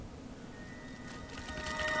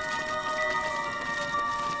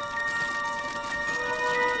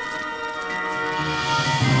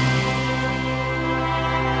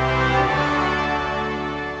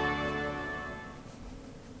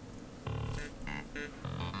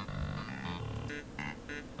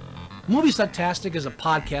Movie Sucktastic is a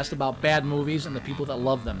podcast about bad movies and the people that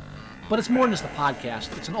love them. But it's more than just a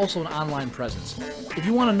podcast. It's also an online presence. If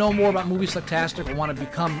you want to know more about Movie Sucktastic or want to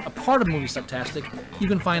become a part of Movie Sucktastic, you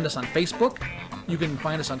can find us on Facebook. You can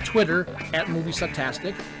find us on Twitter at Movie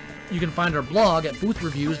Sucktastic. You can find our blog at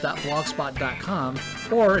boothreviews.blogspot.com.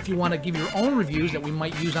 Or if you want to give your own reviews that we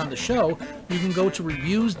might use on the show, you can go to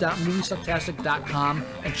reviews.moviesucktastic.com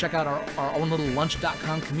and check out our own little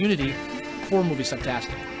lunch.com community for Movie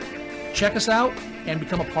Sucktastic. Check us out and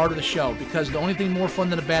become a part of the show, because the only thing more fun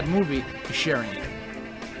than a bad movie is sharing it.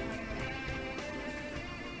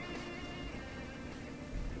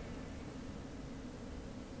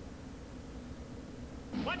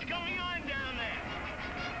 What's going on down there?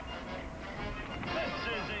 This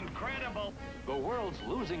is incredible. The world's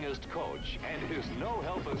losingest coach and his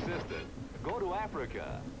no-help assistant go to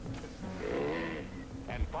Africa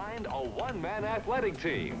and find a one-man athletic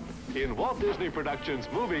team in Walt Disney Productions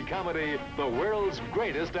movie comedy, The World's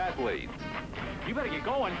Greatest Athletes. You better get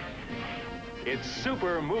going. It's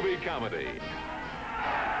super movie comedy.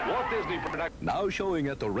 Walt Disney Productions. Now showing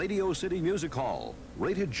at the Radio City Music Hall.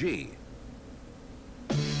 Rated G.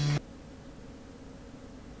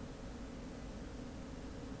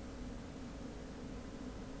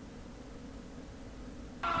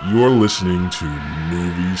 You're listening to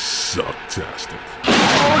Movie Sucktastic.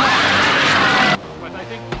 But I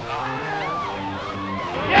think...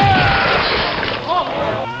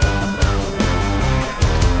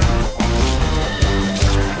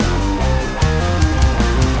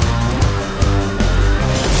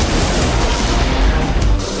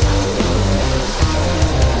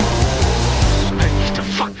 I used to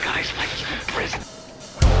fuck guys like you in prison.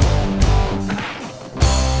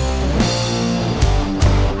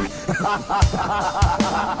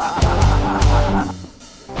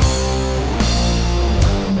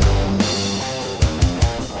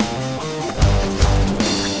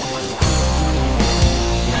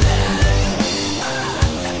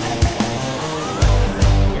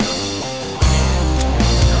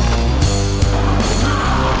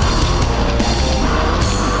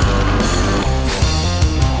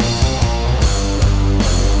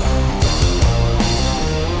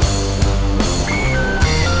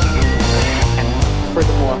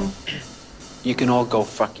 Furthermore, you can all go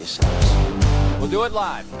fuck yourselves. We'll do it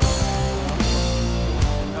live.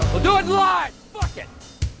 We'll do it live! Fuck it!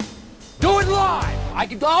 Do it live!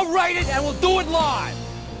 I'll write it and we'll do it live!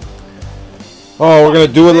 Oh, we're gonna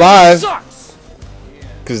do it live. Sucks!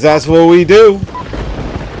 Because that's what we do.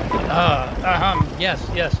 Yes.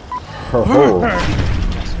 Ho-ho.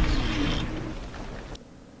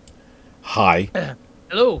 Hi.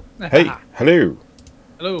 Hello. Hey. Hello.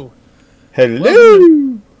 Hello.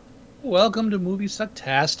 Hello. Welcome to Movie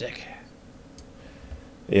Sucktastic.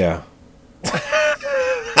 Yeah.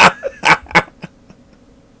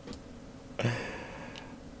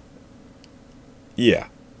 Yeah.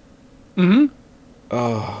 Mm-hmm.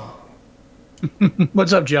 Oh,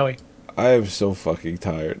 What's up, Joey? I am so fucking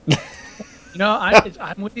tired. You know,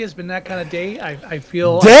 I'm with you. It's been that kind of day. I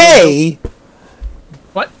feel... Day?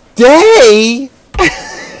 What? Day?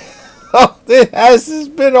 Oh, it has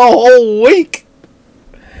been a whole week.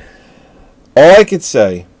 All I can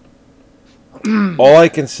say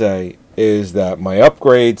is that my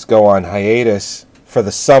upgrades go on hiatus for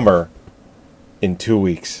the summer in 2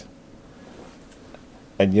 weeks.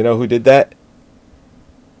 And you know who did that?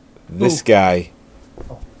 This Who? guy.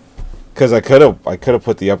 Because I could have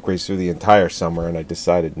put the upgrades through the entire summer, and I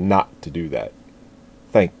decided not to do that.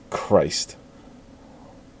 Thank Christ.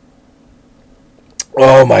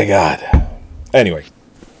 Oh my God. Anyway.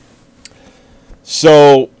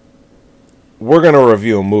 So, we're going to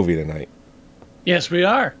review a movie tonight. Yes, we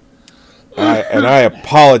are. And I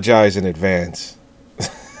apologize in advance.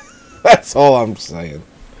 That's all I'm saying.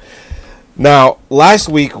 Now, last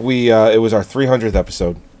week it was our 300th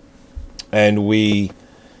episode, and we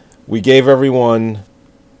gave everyone.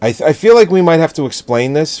 I feel like we might have to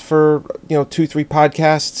explain this for 2-3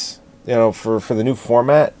 podcasts, for the new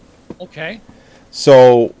format. Okay.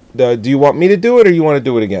 So, do you want me to do it, or you want to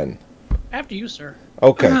do it again? After you, sir.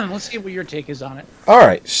 Okay. Let's see what your take is on it. All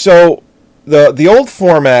right. So, the old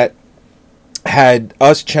format had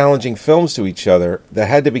us challenging films to each other that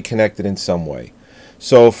had to be connected in some way.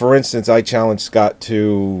 So, for instance, I challenged Scott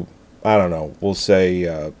to, I don't know, we'll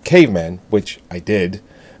say Caveman, which I did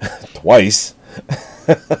twice.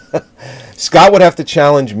 Scott would have to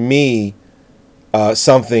challenge me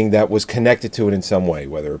something that was connected to it in some way,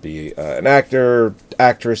 whether it be an actor,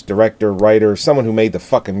 actress, director, writer, someone who made the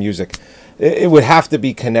fucking music. It would have to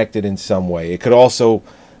be connected in some way. It could also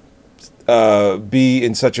be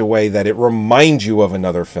in such a way that it reminds you of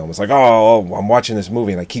another film. It's like, oh, I'm watching this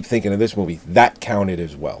movie and I keep thinking of this movie. That counted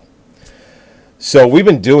as well. So we've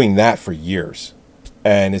been doing that for years,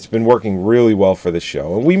 and it's been working really well for the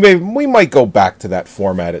show. And we might go back to that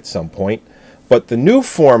format at some point, but the new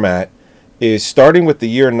format is starting with the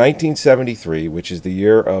year 1973, which is the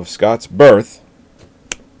year of Scott's birth.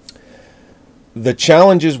 The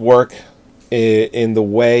challenges work in the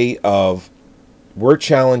way of we're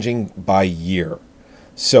challenging by year.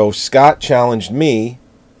 So Scott challenged me,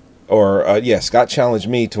 Scott challenged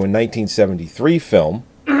me to a 1973 film,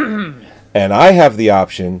 and I have the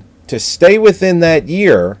option to stay within that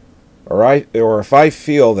year, or if I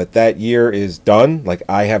feel that year is done, like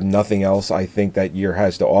I have nothing else I think that year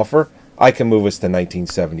has to offer, I can move us to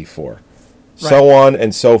 1974. Right. So on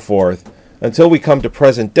and so forth, until we come to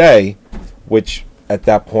present day, which at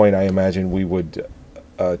that point I imagine we would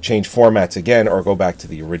change formats again or go back to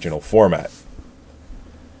the original format.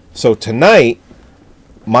 So tonight,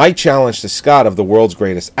 my challenge to Scott of the world's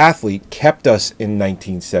greatest athlete kept us in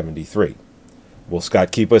 1973. Will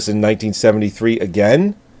Scott keep us in 1973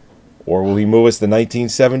 again? Or will he move us to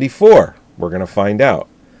 1974? We're going to find out.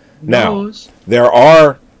 Now, there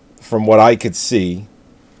are, from what I could see,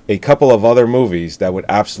 a couple of other movies that would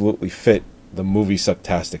absolutely fit the Movie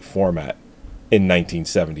Sucktastic format in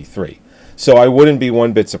 1973. So I wouldn't be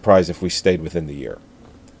one bit surprised if we stayed within the year.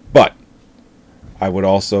 But I would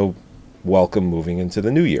also welcome moving into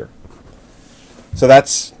the new year. So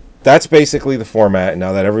that's basically the format.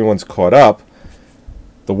 Now that everyone's caught up,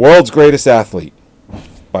 The World's Greatest Athlete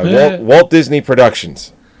by Walt Disney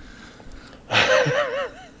Productions.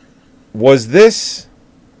 Was this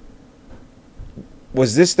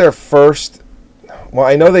their first? Well,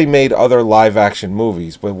 I know they made other live-action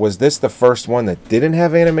movies, but was this the first one that didn't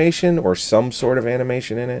have animation or some sort of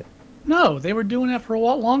animation in it? No, they were doing that for a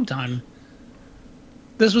long time.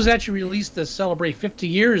 This was actually released to celebrate 50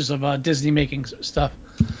 years of Disney making stuff.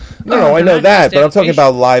 No, I know that, but I'm talking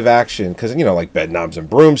about live-action, because, like Bedknobs and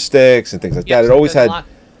Broomsticks and things like that. It always had...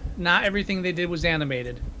 Not everything they did was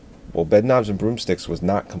animated. Well, Bedknobs and Broomsticks was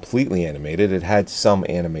not completely animated. It had some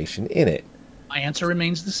animation in it. My answer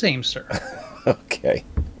remains the same, sir. Okay.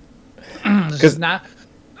 This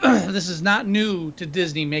is not new to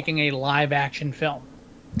Disney making a live action film.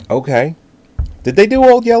 Okay. Did they do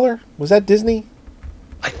Old Yeller? Was that Disney?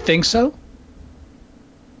 I think so.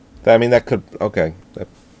 I mean, that could... Okay.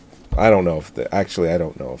 I don't know if... I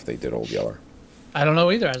don't know if they did Old Yeller. I don't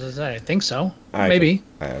know either, as I say. I think so. Maybe.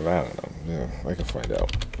 I don't know. Yeah, I can find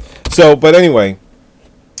out. So, but anyway.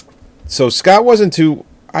 So, Scott wasn't too...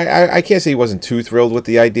 I can't say he wasn't too thrilled with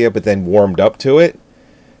the idea, but then warmed up to it.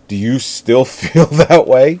 Do you still feel that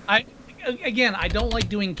way? I don't like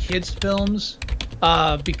doing kids' films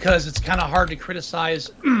because it's kind of hard to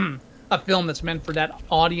criticize a film that's meant for that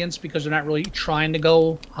audience because they're not really trying to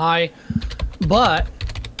go high. But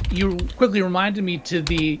you quickly reminded me to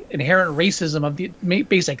the inherent racism of the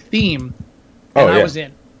basic theme, and I was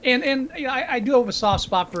in. And I do have a soft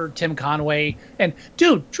spot for Tim Conway. And,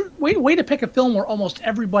 dude, way to pick a film where almost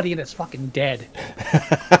everybody in it's fucking dead.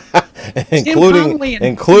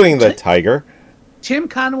 including the tiger. Tim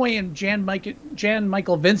Conway and Jan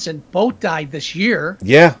Michael Vincent both died this year.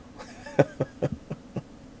 Yeah.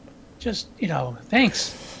 Just,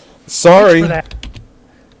 thanks. Sorry. Thanks for that.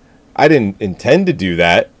 I didn't intend to do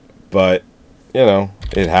that, but,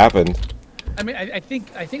 it happened. I mean, I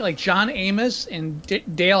think like John Amos and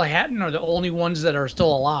Dale Hatton are the only ones that are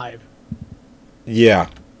still alive. Yeah.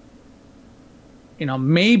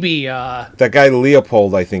 Maybe... that guy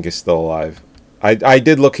Leopold, I think, is still alive. I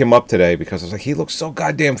did look him up today because I was like, he looks so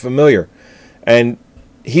goddamn familiar. And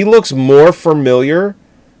he looks more familiar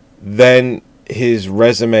than his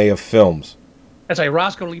resume of films. That's like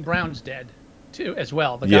Roscoe Lee Brown's dead, too, as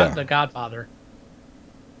well. The Godfather.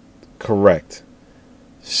 Correct.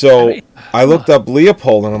 So I looked up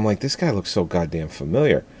Leopold, and I'm like, this guy looks so goddamn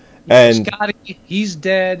familiar. And Scotty, he's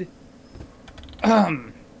dead.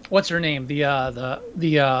 What's her name?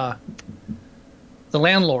 The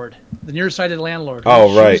landlord, the nearsighted landlord.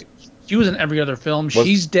 Oh, right. She was in every other film.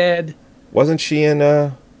 She's dead. Wasn't she in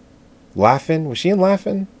Laugh-In? Was she in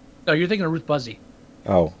Laugh-In? No, you're thinking of Ruth Buzzy.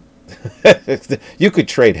 Oh. You could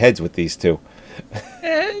trade heads with these two.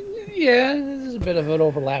 Yeah, there's a bit of an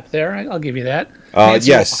overlap there. I'll give you that.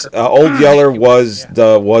 Yes, Old Yeller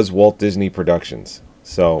was Walt Disney Productions.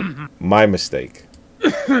 So, my mistake.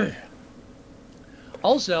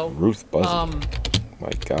 Also, Ruth Buzzy. My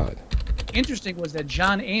God. Interesting was that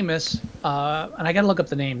John Amos, and I got to look up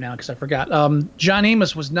the name now because I forgot. John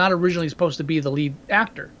Amos was not originally supposed to be the lead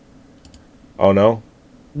actor. Oh, no?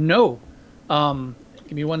 No.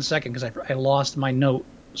 Give me 1 second because I lost my note,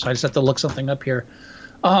 so I just have to look something up here.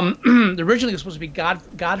 Originally, it was supposed to be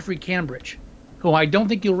Godfrey Cambridge, who I don't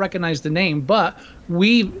think you'll recognize the name, but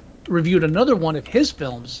we reviewed another one of his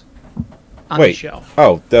films on the show.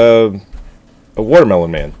 Oh, the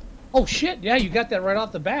Watermelon Man. Oh, shit. Yeah, you got that right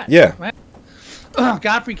off the bat. Yeah. Right?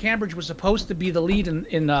 Godfrey Cambridge was supposed to be the lead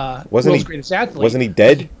in World's Greatest Athlete. Wasn't he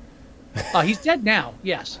dead? He's dead now,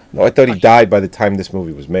 yes. No, I thought he died by the time this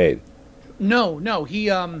movie was made. No, he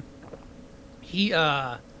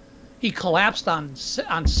collapsed on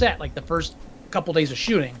set like the first couple days of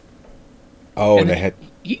shooting. Oh, and then they had...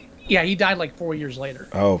 he died like 4 years later.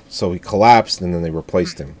 Oh, so he collapsed and then they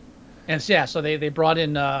replaced him. And so they brought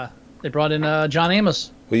in John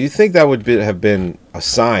Amos. Well, you think that would have been a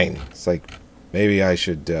sign? It's like, maybe I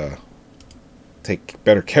should take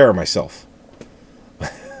better care of myself.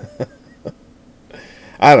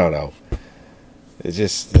 I don't know. It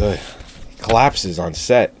just collapses on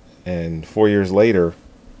set, and 4 years later,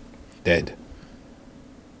 dead.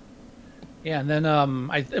 Yeah, and then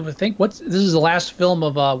I think this is the last film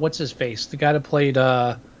of what's his face, the guy that played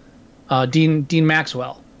Dean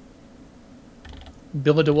Maxwell,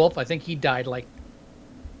 Billy DeWolf. I think he died like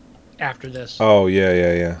after this. Oh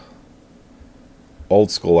yeah.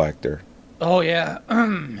 Old school actor. Oh yeah.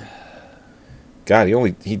 God,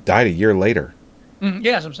 he died a year later.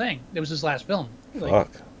 Yeah, that's what I'm saying. It was his last film.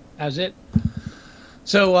 Fuck. That was it.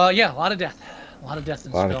 So a lot of death. A lot of death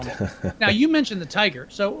in this film. Now you mentioned the tiger,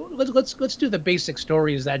 so let's do the basic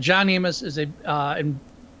story. Is that John Amos is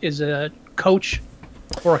a coach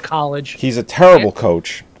for a college. He's a terrible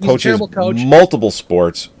coach. Coaches multiple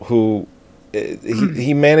sports. Who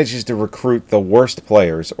he manages to recruit the worst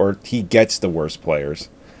players, or he gets the worst players.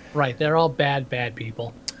 Right, they're all bad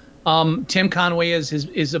people. Tim Conway is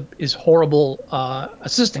his horrible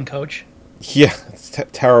assistant coach. Yeah, it's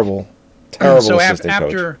terrible So assistant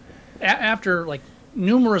coach. After like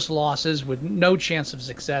numerous losses with no chance of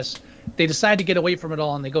success, they decide to get away from it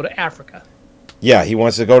all and they go to Africa. Yeah, he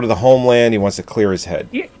wants to go to the homeland. He wants to clear his head.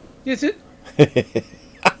 Yeah, is it?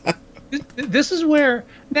 This is where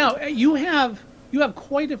now you have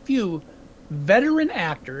quite a few veteran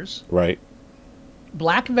actors, right?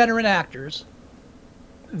 Black veteran actors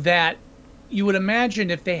that you would imagine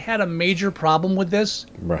if they had a major problem with this,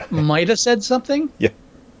 right, might have said something. Yeah.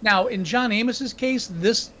 Now, in John Amos's case,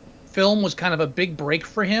 this film was kind of a big break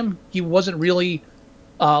for him. He wasn't really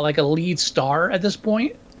like a lead star at this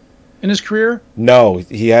point in his career. No,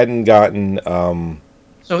 he hadn't gotten.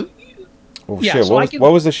 So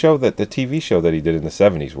what was the show the TV show that he did in the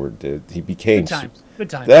 70s where he became Good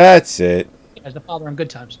Times. That's it. As the father on Good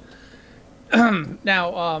Times.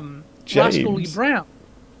 Now, James. Roscoe Lee Brown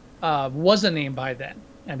was a name by then.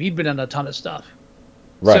 I mean, he'd been in a ton of stuff.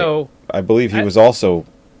 Right. So I believe he was also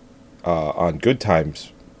on Good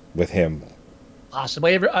Times with him.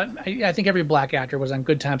 Possibly. I think every black actor was on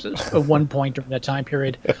Good Times at one point during that time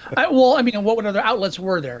period. What other outlets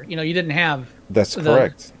were there? You didn't have. That's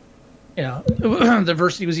correct. The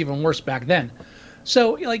diversity was even worse back then.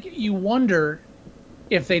 So, you wonder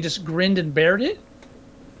if they just grinned and bared it,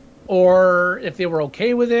 or if they were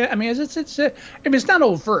okay with it. I mean, it's not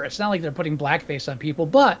overt. It's not like they're putting blackface on people,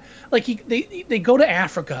 but they go to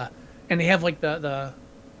Africa and they have like the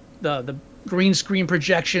green screen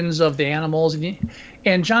projections of the animals,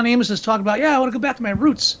 and John Amos is talking about, I want to go back to my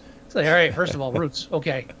roots. It's like, all right, first of all, roots,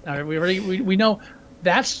 okay. All right, we know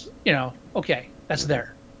that's okay, that's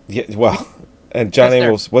there. Yeah, well, and John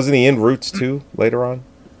Amos wasn't he in Roots too later on?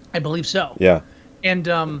 I believe so. Yeah.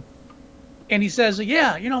 And he says,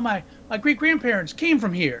 my great grandparents came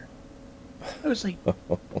from here. I was like,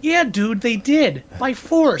 yeah, dude, they did by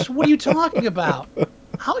force. What are you talking about?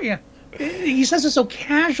 How? Yeah. He says it so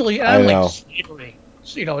casually, and I'm like, slavery.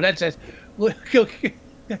 That's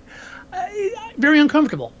very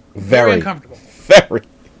uncomfortable. Very uncomfortable.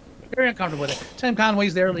 Very uncomfortable with it. Tim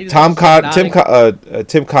Conway's there. Tim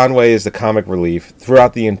Conway is the comic relief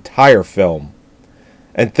throughout the entire film,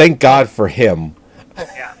 and thank God for him. Oh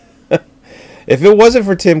yeah. If it wasn't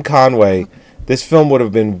for Tim Conway, this film would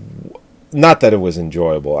have been, not that it was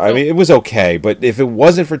enjoyable. I mean, it was okay, but if it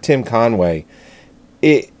wasn't for Tim Conway,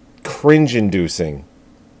 cringe-inducing.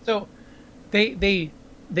 So, they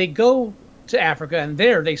go to Africa, and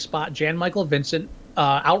there they spot Jan Michael Vincent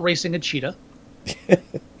out racing a cheetah.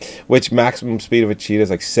 Which maximum speed of a cheetah is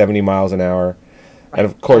like 70 miles an hour. Right. And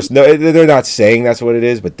of course, no, they're not saying that's what it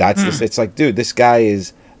is, but that's it's like, dude, this guy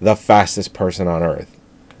is the fastest person on earth.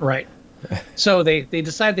 Right. So they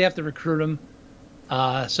decide they have to recruit him.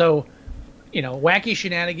 Wacky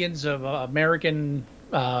shenanigans of American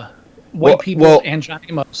white people and John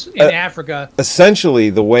Amos in Africa. Essentially,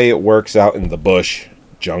 the way it works out in the bush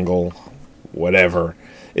jungle, whatever,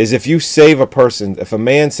 is if you save a person, if a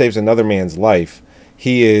man saves another man's life,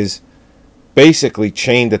 he is basically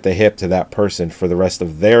chained at the hip to that person for the rest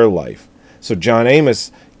of their life. So John Amos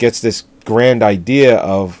gets this grand idea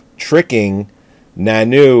of tricking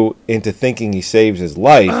Nanu into thinking he saves his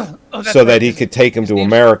life so that he could take him to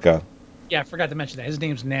America. Yeah, I forgot to mention that. His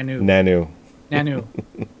name's Nanu. Nanu.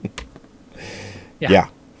 Yeah.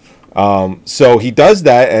 So he does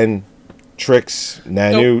that and tricks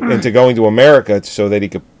Nanu into going to America so that he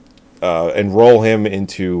could enroll him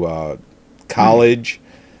into college,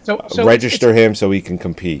 So register him so he can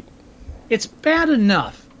compete. It's bad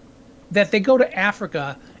enough that they go to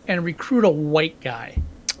Africa and recruit a white guy.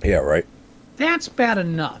 Yeah, right. That's bad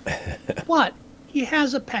enough. But he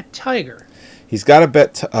has a pet tiger. He's got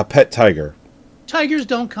a pet tiger. Tigers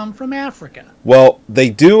don't come from Africa. Well, they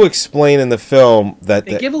do explain in the film that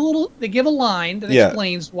They give a line that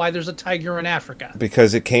explains why there's a tiger in Africa.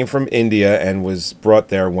 Because it came from India and was brought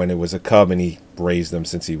there when it was a cub, and he raised them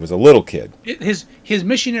since he was a little kid. His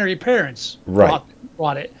missionary parents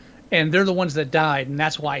brought it, and they're the ones that died, and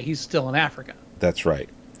that's why he's still in Africa. That's right.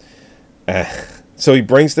 So he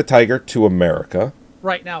brings the tiger to America.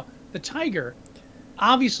 Right now, the tiger,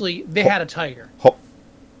 obviously, they had a tiger.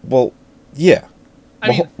 Well, yeah.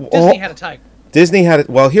 Disney had a tiger. Disney had it.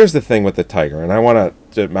 Well, here's the thing with the tiger, and I want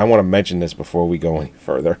to mention this before we go any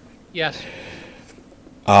further. Yes.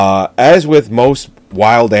 As with most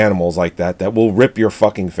wild animals like that will rip your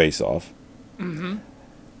fucking face off. Mm-hmm.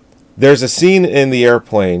 There's a scene on the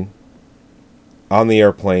airplane,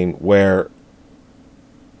 where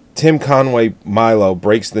Tim Conway Milo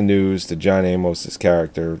breaks the news to John Amos's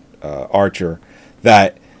character, Archer,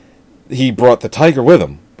 that he brought the tiger with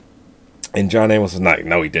him. And John Amos is like,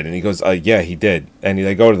 no, he didn't. He goes, yeah, he did. And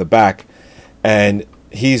they go to the back, and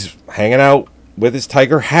he's hanging out with his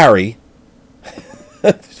tiger, Harry.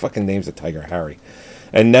 His fucking name's the tiger, Harry.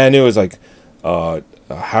 And Nanu is like,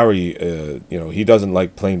 Harry, he doesn't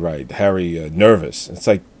like plane ride. Harry, nervous. It's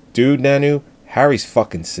like, dude, Nanu, Harry's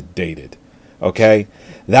fucking sedated. Okay?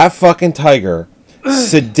 That fucking tiger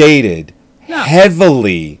sedated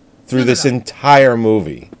heavily through this entire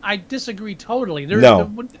movie. I disagree totally.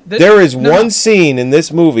 There is one scene in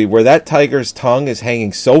this movie where that tiger's tongue is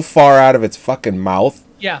hanging so far out of its fucking mouth.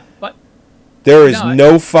 Yeah, but there is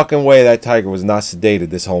no fucking way that tiger was not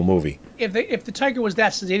sedated this whole movie. If the tiger was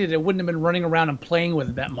that sedated, it wouldn't have been running around and playing with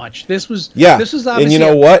it that much. This was obviously and you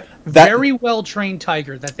know what? Very well trained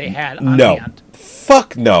tiger that they had on hand.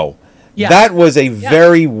 Fuck no. Yeah. That was a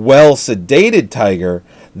very well sedated tiger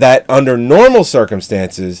that under normal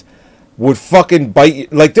circumstances would fucking bite you.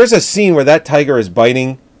 Like, there's a scene where that tiger is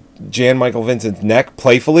biting Jan Michael Vincent's neck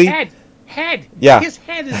playfully. Head. Yeah. His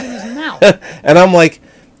head is in his mouth. And I'm like,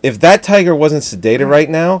 if that tiger wasn't sedated right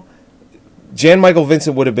now, Jan Michael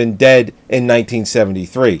Vincent would have been dead in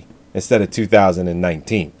 1973 instead of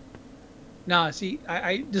 2019. No, see,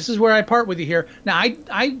 I this is where I part with you here. Now,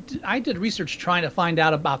 I did research trying to find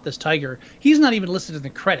out about this tiger. He's not even listed in the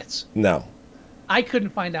credits. No. I couldn't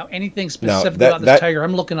find out anything specific about this tiger.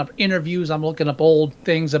 I'm looking up interviews. I'm looking up old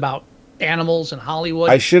things about animals in Hollywood.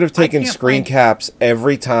 I should have taken screen caps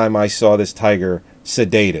every time I saw this tiger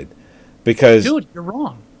sedated, because dude, you're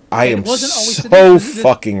wrong. I am so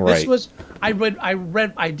fucking right.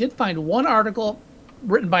 I did find one article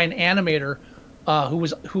written by an animator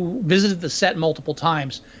who visited the set multiple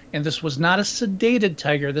times, and this was not a sedated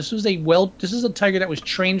tiger. This is a tiger that was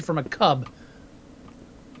trained from a cub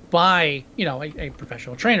by a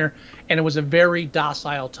professional trainer, and it was a very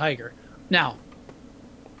docile tiger. Now,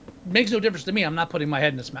 makes no difference to me. I'm not putting my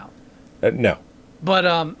head in its mouth. No.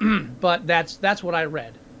 But that's what I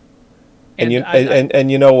read.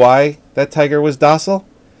 And you know why that tiger was docile?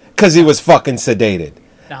 Because he was fucking sedated.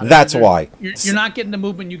 Now, that's why. You're not getting the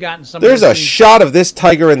movement you got in some. There's a shot of this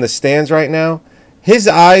tiger in the stands right now. His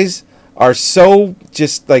eyes are so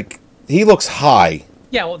just like, he looks high.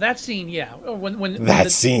 Yeah, well, that scene, yeah. When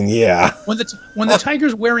the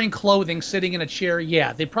tiger's wearing clothing, sitting in a chair,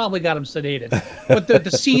 yeah, they probably got him sedated. But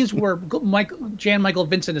the scenes where Jan Michael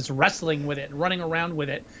Vincent is wrestling with it, running around with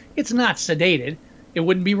it, it's not sedated. It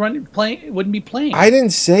wouldn't be playing. It wouldn't be playing. I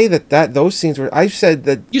didn't say that those scenes were. I said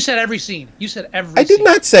that. You said every scene. I did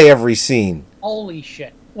not say every scene. Holy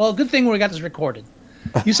shit! Well, good thing we got this recorded.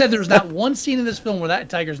 You said there's not one scene in this film where that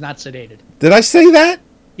tiger's not sedated. Did I say that?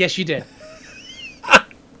 Yes, you did.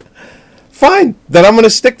 Fine, then I'm going to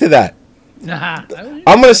stick to that. I'm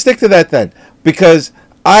going to stick to that then, because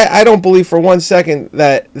I don't believe for 1 second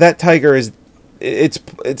that tiger is it's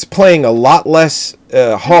playing a lot less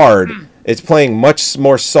hard. It's playing much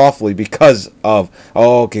more softly because of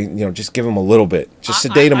okay, just give him a little bit, just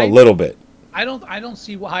sedate him a little bit. I don't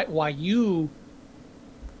see why you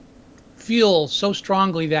feel so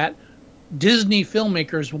strongly that Disney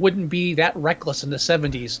filmmakers wouldn't be that reckless in the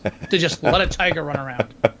 70s to just let a tiger run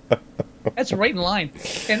around. That's right in line.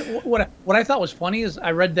 And what I thought was funny is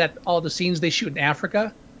I read that all the scenes they shoot in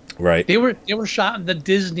Africa, Right. they were shot in the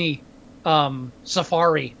Disney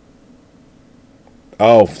safari.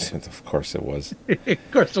 Oh, of course it was.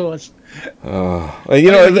 Of course it was. Well,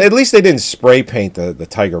 at least they didn't spray paint the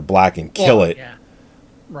tiger black and kill it. Yeah,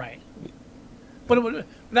 right. But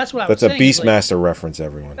that's what I was That's a saying. Is like, Beastmaster reference,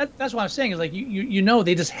 everyone. that's what I'm saying is like you know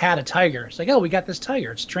they just had a tiger. It's like, oh, we got this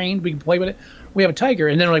tiger. It's trained. We can play with it. We have a tiger.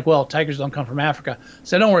 And then they're like, well, tigers don't come from Africa.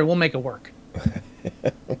 So don't worry, we'll make it work.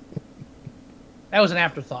 That was an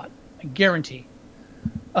afterthought. I guarantee.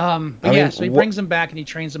 So he brings them back and he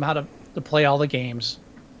trains them how to play all the games.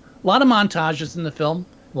 A lot of montages in the film.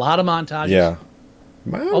 A lot of montages. Yeah.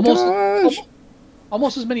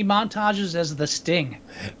 Almost as many montages as The Sting.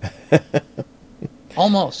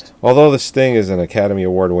 Almost. Although The Sting is an Academy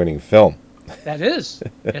Award-winning film. That is.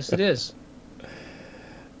 Yes, it is.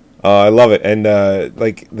 I love it. And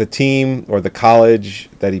like the team or the college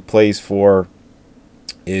that he plays for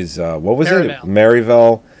is, what was it?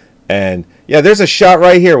 Maryville. And yeah, there's a shot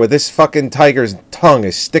right here where this fucking tiger's tongue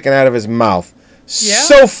is sticking out of his mouth. Yeah?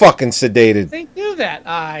 So fucking sedated. They do that.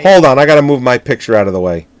 Hold on, I gotta move my picture out of the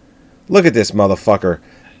way. Look at this motherfucker.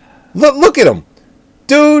 Look at him.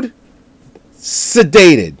 Dude,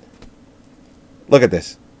 sedated. Look at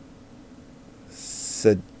this.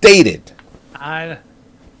 Sedated.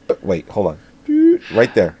 Wait, hold on.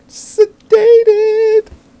 Right there. Sedated.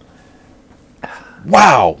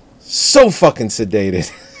 Wow. So fucking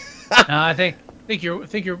sedated. I think you're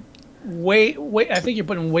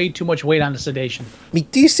putting way too much weight on the sedation.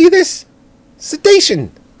 Do you see this?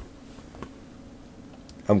 Sedation.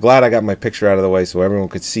 I'm glad I got my picture out of the way so everyone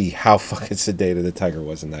could see how fucking sedated the tiger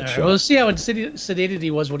was in that show. Well, let's see how sedated he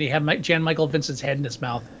was when he had Jan Michael Vincent's head in his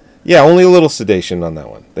mouth. Yeah, only a little sedation on that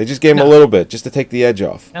one. They just gave him a little bit just to take the edge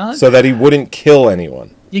off, so that he wouldn't kill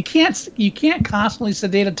anyone. You can't constantly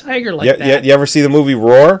sedate a tiger like that. You ever see the movie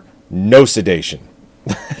Roar? No sedation.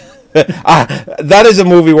 That is a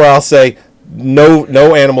movie where I'll say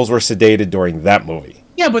no animals were sedated during that movie.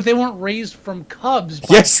 Yeah, but they weren't raised from cubs.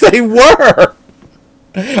 Yes, they were.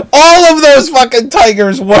 All of those fucking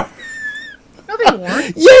tigers were. No, they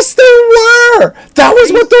weren't. Yes, they were. That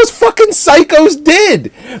was what those fucking psychos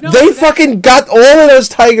did. They fucking got all of those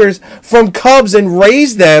tigers from cubs and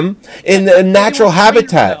raised them in the natural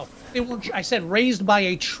habitat. I said raised by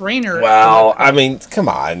a trainer. Well, I mean, come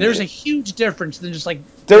on. There's a huge difference than just like.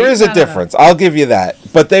 There is a difference. I'll give you that.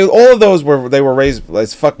 But all of those were raised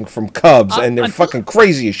as fucking from cubs, and they're fucking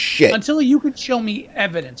crazy as shit. Until you could show me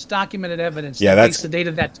evidence, documented evidence. Yeah, that they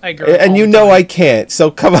sedated that tiger. And you know I can't. So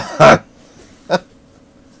come on.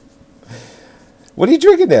 What are you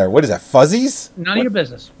drinking there? What is that? Fuzzies? None of your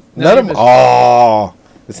business. None of them. Oh,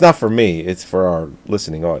 it's not for me. It's for our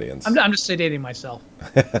listening audience. I'm just sedating myself.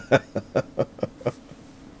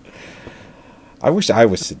 I wish I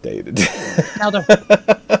was sedated. Now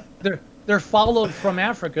they're followed from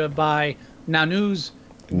Africa by Nanu's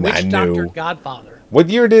witch doctor godfather. What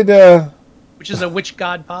year did Which is a witch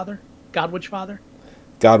godfather? Godwitch father?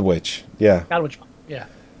 Godwitch, yeah. Godwitch father, yeah.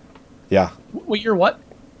 Yeah. What year what?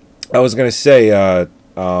 I was gonna say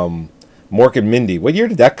Mork and Mindy. What year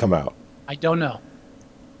did that come out? I don't know.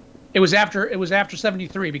 It was after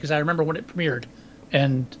 73 because I remember when it premiered.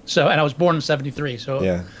 And I was born in 73, so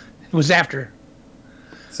yeah. It was after.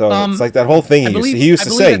 So it's like that whole thing he used to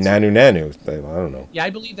say, Nanu. I don't know. Yeah, I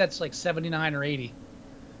believe that's like 79 or 80.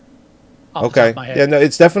 Okay. Yeah, no,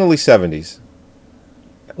 it's definitely 70s.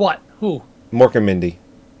 What? Who? Mork and Mindy.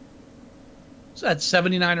 So that's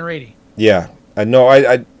 79 or 80. Yeah. No,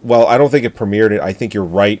 I don't think it premiered. I think you're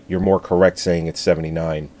right. You're more correct saying it's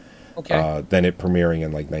 79. Okay. Than it premiering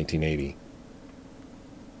in like 1980.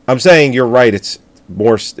 I'm saying you're right. It's a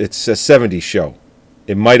 70s show.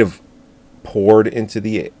 It might have poured into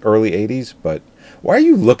the early 80s, but why are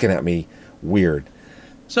you looking at me weird?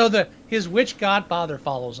 So his witch godfather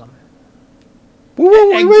follows him.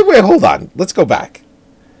 Wait, hold on. Let's go back.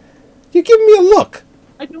 You're giving me a look.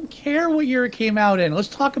 I don't care what year it came out in. Let's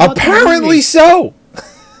talk about Apparently so.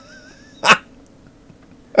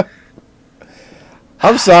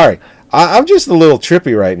 I'm sorry. I'm just a little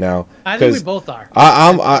trippy right now. I think we both are.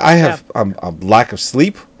 I'm lack of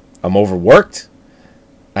sleep. I'm overworked,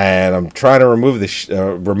 and I'm trying to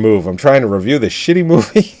I'm trying to review this shitty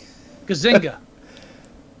movie. Gazinga.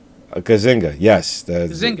 Gazinga, yes.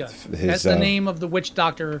 Gazinga. That's the name of the witch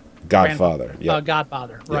doctor. Godfather. Yeah.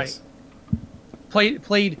 Godfather. Right. Yes.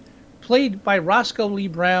 Played by Roscoe Lee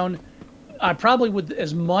Brown, probably with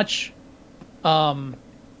as much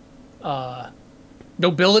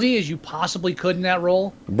nobility as you possibly could in that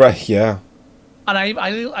role. Right, yeah. And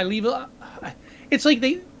I leave it. It's like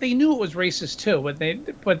they knew it was racist too,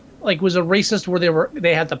 but like it was a racist where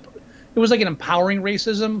they had it was like an empowering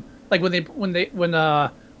racism. Like when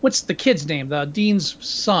what's the kid's name? The dean's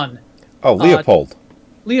son. Oh, Leopold.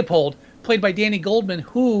 Leopold, played by Danny Goldman,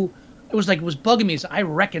 who was bugging me. I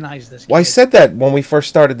recognize this kid. Well, I said that when we first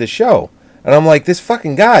started the show, and I'm like, this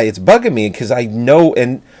fucking guy, it's bugging me because I know,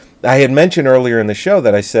 and I had mentioned earlier in the show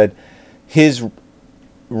that I said his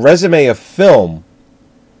resume of film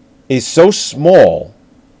is so small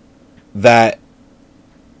that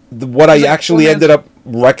what I actually ended up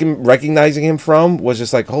recognizing him from was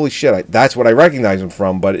just like, holy shit, that's what I recognize him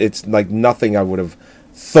from, but it's like nothing I would have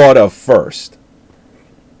thought of first.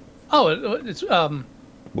 Oh, it's Well,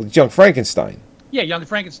 Young Frankenstein. Yeah, Young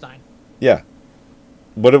Frankenstein. Yeah.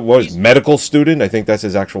 What it was, medical student, I think that's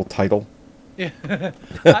his actual title. Yeah.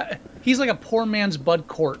 He's like a poor man's Bud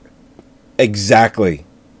Cort. Exactly.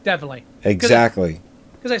 Definitely. Exactly.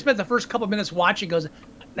 Because I spent the first couple minutes watching, goes,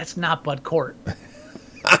 that's not Bud Cort.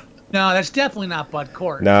 No, that's definitely not Bud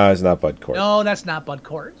Cort. No, it's not Bud Cort. No, that's not Bud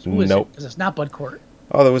Cort. Who is Nope. it? Because it's not Bud Cort.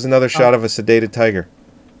 Oh, there was another shot of a sedated tiger.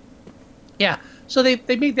 Yeah. So they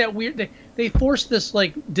made that weird. They forced this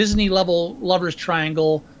like Disney level lovers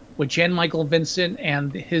triangle with Jan Michael Vincent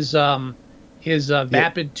and his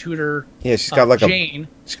vapid tutor. Yeah, she's got like Jane.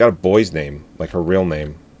 She's got a boy's name, like her real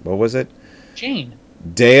name. What was it? Jane.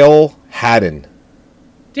 Dale Haddon.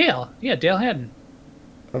 Dale. Yeah, Dale Haddon.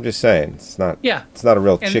 I'm just saying, it's not. Yeah. It's not a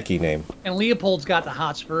real chickie name. And Leopold's got the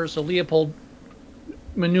hots for her, so Leopold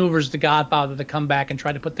maneuvers the Godfather to come back and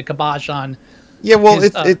try to put the kibosh on. Yeah, well,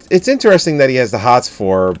 it's interesting that he has the hots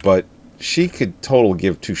for her, but she could totally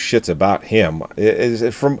give two shits about him.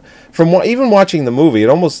 From even watching the movie,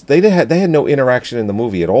 they had no interaction in the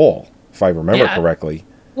movie at all, if I remember correctly.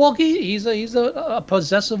 Well, he's a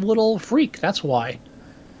possessive little freak. That's why.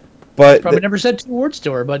 But probably never said 2 words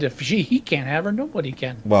to her. But if he can't have her, nobody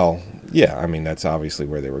can. Well, yeah, I mean that's obviously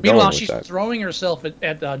where they were going with that. Meanwhile, she's throwing herself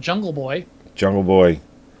at Jungle Boy. Jungle Boy.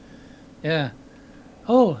 Yeah.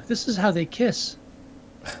 Oh, this is how they kiss.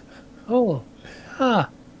 Oh. Ah.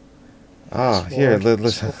 Ah, here,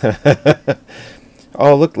 listen.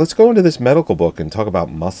 Oh, look, let's go into this medical book and talk about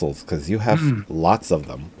muscles, because you have lots of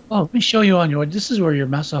them. Oh, let me show you on your... This is where your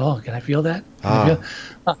muscle... Oh, can I feel that?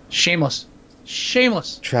 Shameless.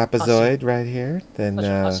 Trapezoid pussy. Right here. Then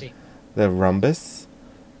the rhombus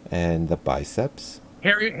and the biceps.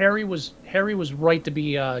 Harry was right to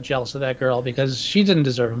be jealous of that girl because she didn't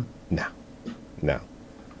deserve him. No.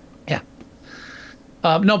 Yeah.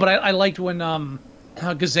 No, but I liked when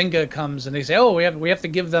Gazinga comes and they say, "Oh, we have to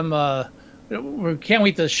give them. We can't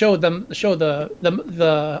wait to show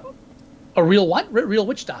the a real what? Real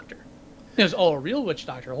witch doctor." He goes, "Oh, a real witch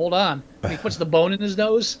doctor. Hold on." And he puts the bone in his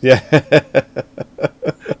nose. Yeah.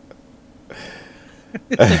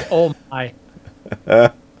 It's like, oh my.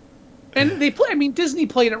 And they play. I mean, Disney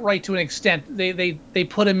played it right to an extent. They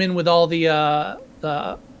put him in with all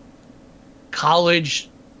the college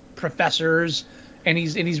professors, and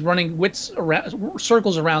he's running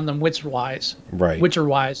circles around them, wits wise, right? Witcher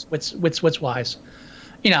wise, wits wise.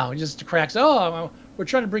 You know, just cracks. Oh, we're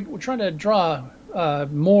trying to draw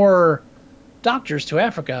more doctors to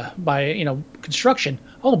Africa by construction.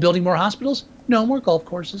 Oh, building more hospitals? No, more golf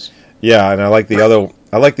courses. Yeah, and I like the other one.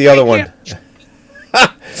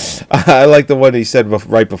 I like the one he said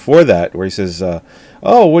right before that, where he says,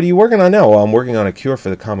 "Oh, what are you working on now?" "Well, I'm working on a cure for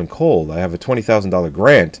the common cold. I have a $20,000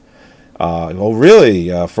 grant." "Oh, really?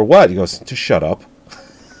 For what?" He goes, "To shut up."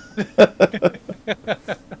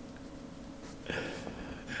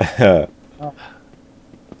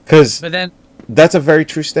 Because that's a very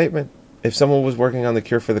true statement. If someone was working on the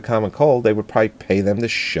cure for the common cold, they would probably pay them to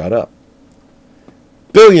shut up.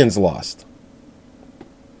 Billions lost.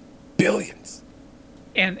 Billions.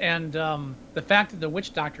 And the fact that the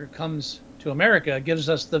witch doctor comes to America gives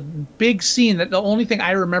us the big scene that the only thing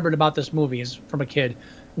I remembered about this movie is from a kid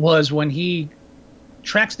was when he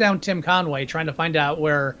tracks down Tim Conway trying to find out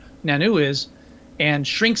where Nanu is and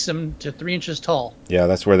shrinks him to 3 inches tall. Yeah,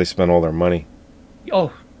 that's where they spent all their money.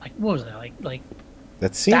 Oh, like what was that? Like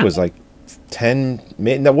that scene was like 10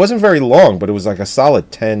 minutes. That wasn't very long, but it was like a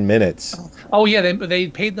solid 10 minutes. Oh yeah, they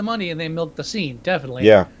paid the money and they milked the scene, definitely.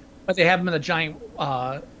 Yeah. But they have him in a giant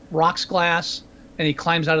rocks glass, and he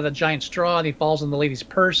climbs out of the giant straw, and he falls in the lady's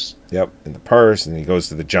purse. Yep, in the purse, and he goes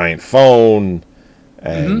to the giant phone,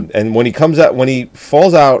 and when he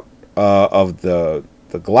falls out of the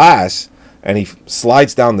glass, and he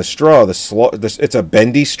slides down the straw. It's a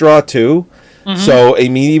bendy straw too, So I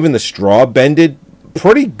mean, even the straw bended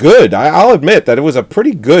pretty good. I'll admit that it was a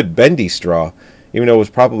pretty good bendy straw, even though it was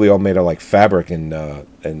probably all made of like fabric and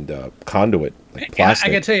conduit, like plastic.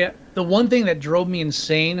 I gotta tell you, the one thing that drove me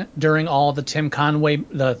insane during all the Tim Conway,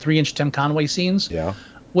 the 3-inch Tim Conway scenes,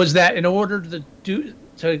 was that in order to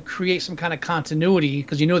create some kind of continuity,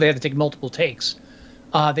 because you know they had to take multiple takes,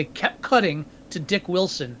 they kept cutting to Dick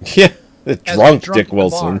Wilson. Yeah, the drunk Dick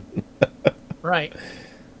Wilson. Right.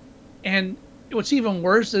 And what's even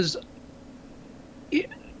worse is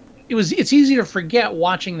it's easy to forget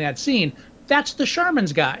watching that scene. That's the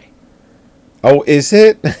Sherman's guy. Oh, is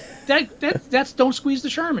it? That's Don't Squeeze the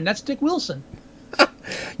Sherman. That's Dick Wilson.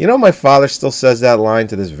 You know, my father still says that line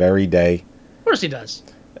to this very day. Of course he does.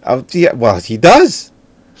 Yeah, well, he does.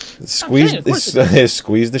 Squeeze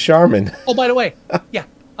the Charmin. Oh, by the way, yeah,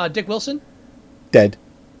 Dick Wilson, dead.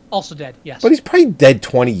 Also dead. Yes. But he's probably dead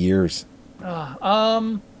 20 years.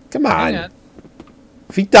 Come on.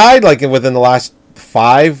 If he died like within the last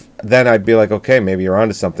 5, then I'd be like, okay, maybe you're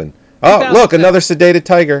onto something. Oh, look, another sedated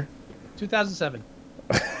tiger. 2007.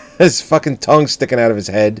 His fucking tongue sticking out of his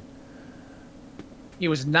head. He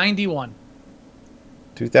was 91.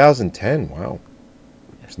 2010. Wow.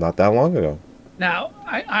 It's not that long ago. Now,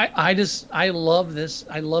 I love this.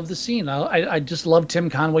 I love the scene. I just love Tim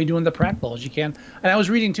Conway doing the pratfalls. You can. And I was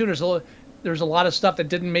reading too. There's a lot of stuff that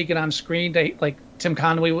didn't make it on screen. Like Tim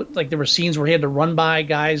Conway, like there were scenes where he had to run by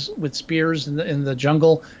guys with spears in the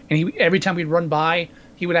jungle, and every time he'd run by,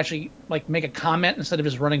 he would actually like make a comment instead of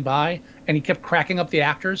just running by, and he kept cracking up the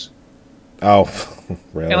actors. Oh,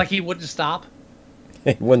 really? And like he wouldn't stop.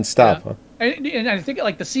 He wouldn't stop, huh? And I think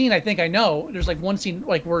like the scene, I think I know. There's like one scene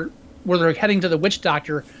like where they're heading to the witch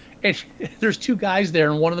doctor, and there's 2 guys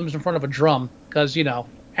there, and one of them is in front of a drum because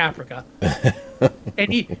Africa.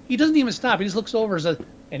 And he doesn't even stop. He just looks over and says,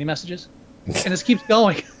 "Any messages?" And just keeps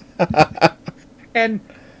going. And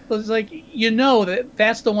it's like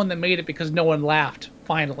that's the one that made it because no one laughed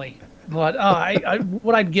finally. But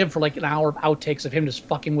what I'd give for like an hour of outtakes of him just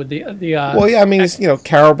fucking with the well, yeah, I mean, it's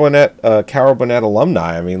Carol Burnett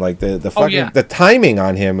alumni. I mean, like the fucking the timing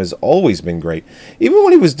on him has always been great. Even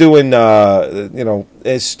when he was doing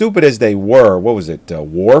as stupid as they were, what was it?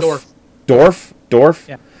 Dorf.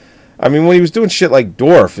 Yeah. I mean, when he was doing shit like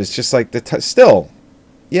Dorf, it's just like still,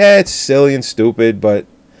 yeah, it's silly and stupid, and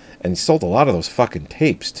he sold a lot of those fucking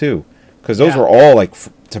tapes too, because those were all like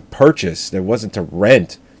to purchase. There wasn't to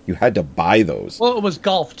rent. You had to buy those. Well, it was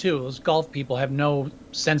golf too. Those golf people have no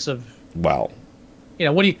sense of. Well.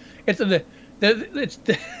 What do you? They're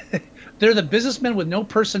the businessmen with no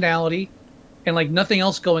personality, and like nothing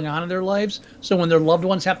else going on in their lives. So when their loved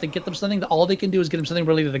ones have to get them something, all they can do is get them something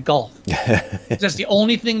related to golf. That's the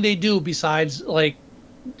only thing they do besides like,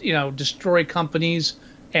 destroy companies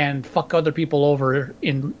and fuck other people over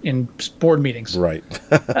in board meetings. Right.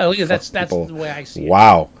 That's the way I see it.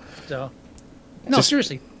 Wow. So, no,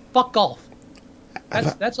 seriously, fuck golf.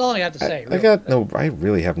 That's all I have to say. Really. I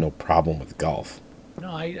really have no problem with golf.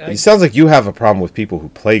 No, it sounds like you have a problem with people who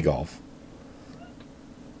play golf.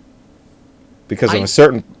 Because of a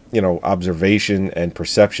certain, observation and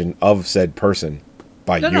perception of said person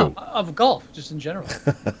by you. No, of golf, just in general.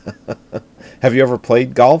 Have you ever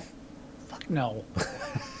played golf? Fuck no.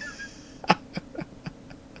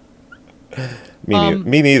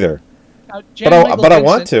 Me neither. But I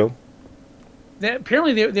want to.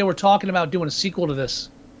 Apparently, they were talking about doing a sequel to this,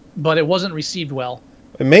 but it wasn't received well.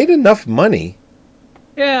 It made enough money.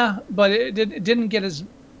 Yeah, but it didn't get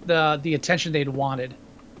the attention they'd wanted.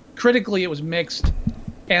 Critically, it was mixed,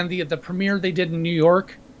 and the premiere they did in New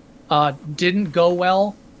York didn't go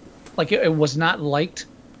well. Like it was not liked.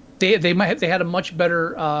 They had a much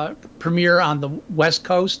better premiere on the West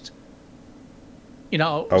Coast.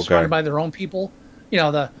 Surrounded by their own people.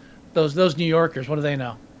 Those New Yorkers. What do they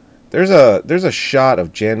know? There's a shot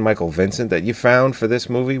of Jan Michael Vincent that you found for this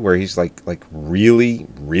movie where he's like really,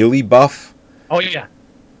 really buff. Oh yeah.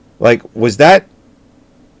 Like, was that?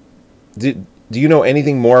 Do you know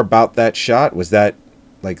anything more about that shot? Was that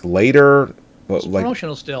like later? It's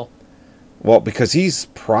promotional still. Well, because he's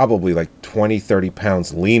probably like 20, 30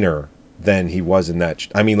 pounds leaner than he was in that.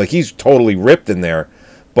 I mean, like he's totally ripped in there,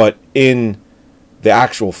 but in the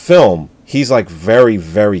actual film, he's like very,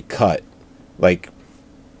 very cut. Like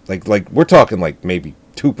we're talking like maybe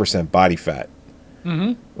 2% body fat.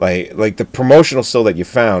 Mm-hmm. Like the promotional still that you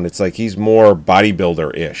found, it's like he's more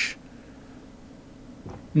bodybuilder-ish.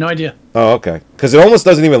 No idea. Oh, okay. Because it almost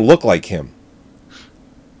doesn't even look like him.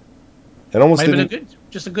 It almost might have been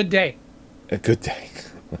just a good day. A good day.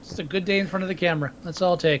 Just a good day in front of the camera. That's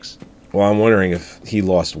all it takes. Well, I'm wondering if he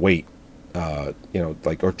lost weight, or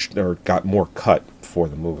got more cut for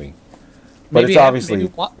the movie. But it's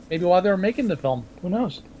obviously maybe while they were making the film. Who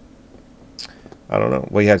knows? I don't know.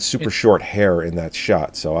 Well, he had super short hair in that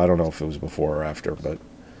shot, so I don't know if it was before or after. But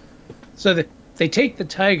so they take the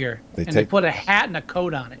tiger they put a hat and a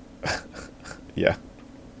coat on it. Yeah.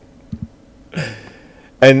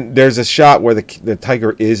 And there's a shot where the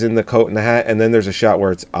tiger is in the coat and the hat, and then there's a shot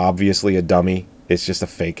where it's obviously a dummy. It's just a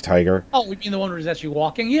fake tiger. Oh, you mean the one where he's actually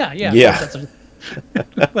walking? Yeah.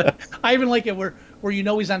 But I even like it where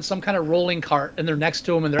he's on some kind of rolling cart and they're next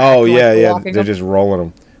to him and they're walking they're just rolling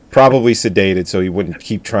him. Probably sedated so he wouldn't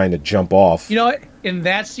keep trying to jump off. You know what? In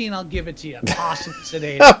that scene, I'll give it to you. Possibly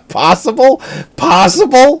sedated.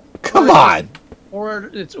 Possible? Come on.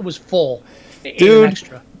 Or it was full. Dude,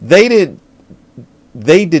 extra. They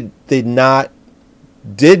did not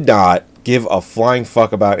give a flying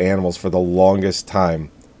fuck about animals for the longest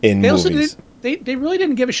time in movies. They really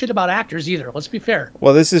didn't give a shit about actors either. Let's be fair.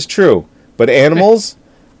 Well, this is true, but animals,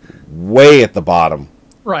 way at the bottom.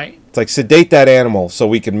 Right. It's like sedate that animal so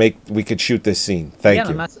we could shoot this scene. Thank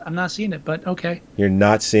you. I'm not seeing it, but okay. You're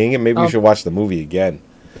not seeing it? Maybe we should watch the movie again.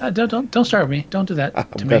 Don't start with me. Don't do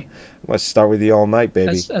that to me. I'm gonna start with you all night,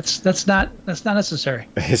 baby. That's not necessary.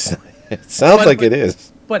 It sounds like it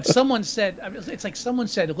is. But someone said, it's like someone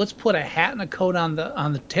said, let's put a hat and a coat on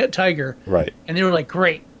the tiger. Right. And they were like,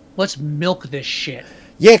 great, let's milk this shit.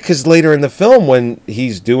 Yeah, because later in the film, when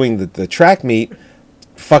he's doing the track meet,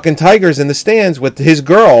 fucking tiger's in the stands with his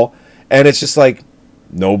girl, and it's just like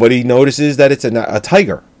nobody notices that it's a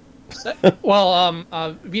tiger. Well,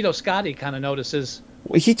 Vito Scotti kind of notices.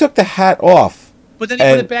 He took the hat off. But then he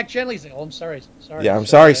put it back gently. He's like, oh, I'm sorry. Yeah, I'm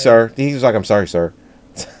sorry, sir. He was like, I'm sorry, sir.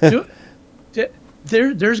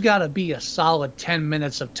 There's got to be a solid 10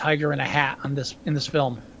 minutes of tiger in a hat in this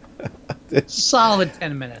film. Solid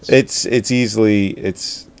 10 minutes. It's easily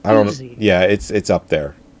I don't know. Yeah, it's up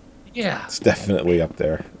there. Yeah, it's definitely up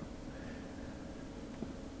there.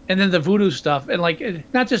 And then the voodoo stuff, and like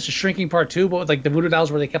not just the shrinking part too, but with like the voodoo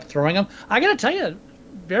dolls where they kept throwing them. I gotta tell you,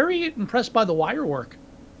 very impressed by the wire work.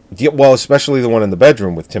 Yeah, well, especially the one in the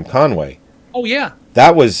bedroom with Tim Conway. Oh yeah,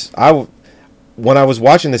 that was when I was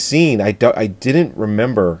watching the scene, I didn't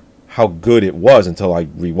remember how good it was until I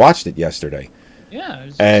rewatched it yesterday. Yeah,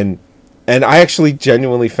 and I actually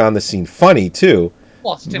genuinely found the scene funny too,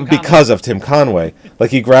 because of Tim Conway.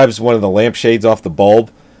 Like he grabs one of the lampshades off the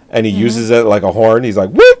bulb and he uses it like a horn. He's like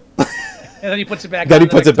whoop, and then he puts it back. Then he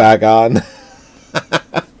puts it back on.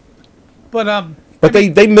 But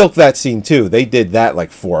they milked that scene too. They did that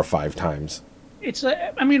like 4 or 5 times. It's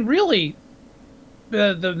I mean really,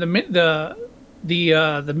 the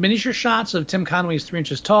miniature shots of Tim Conway's 3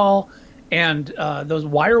 inches tall, and those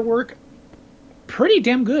wire work, pretty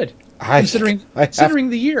damn good considering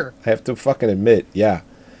the year. I have to fucking admit, yeah,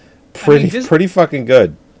 pretty fucking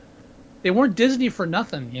good. They weren't Disney for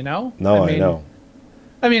nothing, you know. No, I know.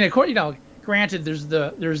 I mean, of course, you know. Granted, there's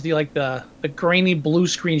the like the grainy blue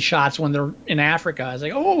screen shots when they're in Africa. I was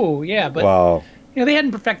like, oh yeah, but you know they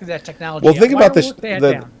hadn't perfected that technology. Well, think about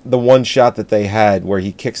the one shot that they had where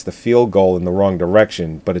he kicks the field goal in the wrong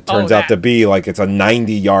direction, but it turns out to be like it's a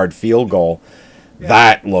 90-yard field goal. Yeah.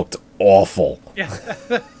 That looked awful. Yeah.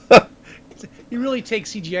 You really take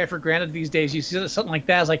CGI for granted these days. You see something like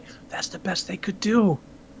that, it's like that's the best they could do.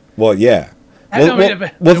 Well, yeah. Well,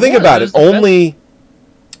 think about it.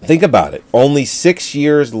 Think about it. Only 6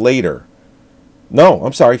 years later. No,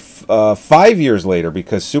 I'm sorry. 5 years later,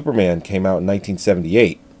 because Superman came out in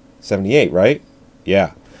 1978. 78, right?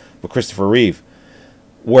 Yeah. With Christopher Reeve.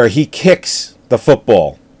 Where he kicks the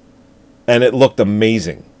football. And it looked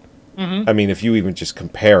amazing. Mm-hmm. I mean, if you even just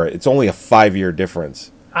compare it. It's only a 5-year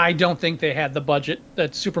difference. I don't think they had the budget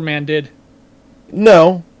that Superman did.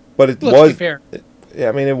 No, but it Let's was... be fair.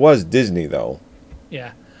 I mean, it was Disney, though.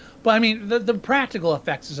 Yeah. But I mean, the practical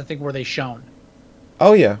effects is I think where they shone.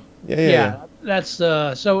 Oh yeah, yeah. That's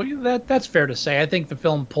so that's fair to say. I think the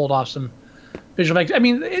film pulled off some visual effects. I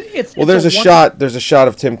mean, there's a shot. There's a shot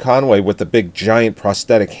of Tim Conway with the big giant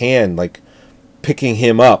prosthetic hand, like picking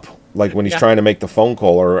him up, like when he's trying to make the phone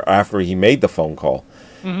call or after he made the phone call,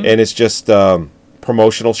 and it's just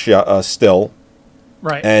promotional still,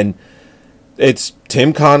 right? And it's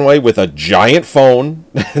Tim Conway with a giant phone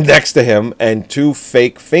next to him and 2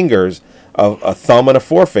 fake fingers, a thumb and a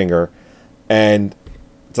forefinger, and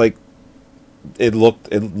it's like it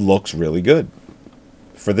looks really good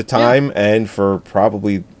for the time and for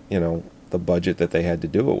probably the budget that they had to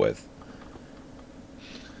do it with.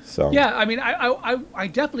 So yeah, I mean, I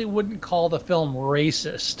definitely wouldn't call the film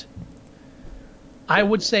racist. I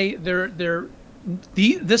would say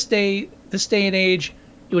this day and age,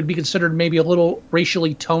 it would be considered maybe a little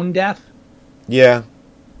racially tone deaf. Yeah.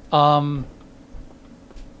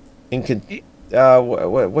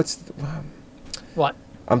 what's What?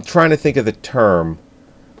 I'm trying to think of the term.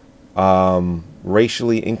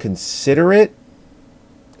 Racially inconsiderate.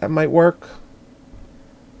 That might work.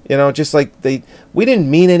 You know, just like we didn't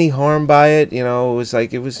mean any harm by it. You know, it was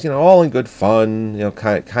all in good fun. You know,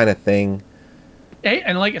 kind of thing. Hey,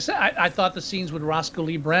 and like I said, I thought the scenes with Roscoe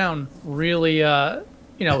Lee Brown really,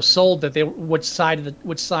 sold that which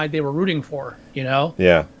side they were rooting for. You know.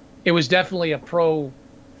 Yeah. It was definitely a pro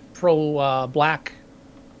black,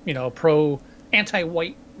 pro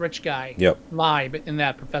anti-white rich guy. Yep. Vibe in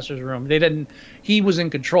that professor's room. He was in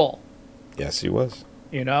control. Yes, he was.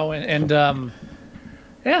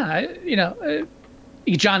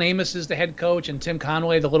 John Amos is the head coach, and Tim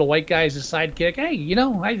Conway, the little white guy, is his sidekick. Hey,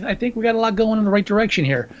 I think we got a lot going in the right direction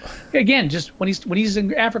here. Again, just when he's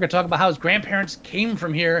in Africa, talking about how his grandparents came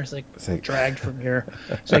from here. It's like dragged from here.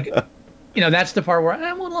 It's like, that's the part where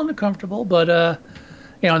I'm a little uncomfortable, but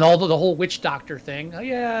and all the whole witch doctor thing. Oh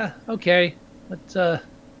yeah, okay, but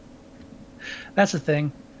that's the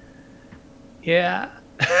thing. Yeah.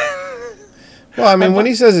 Well, I mean, when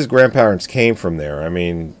he says his grandparents came from there, I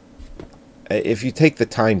mean, if you take the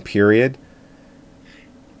time period,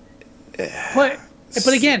 but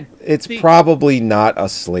again, it's probably not a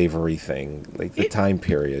slavery thing, like the time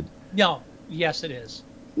period. No, yes, it is.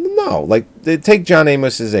 No, like take John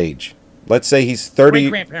Amos's age. Let's say he's 30.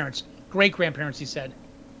 Great grandparents. He said.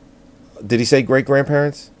 Did he say great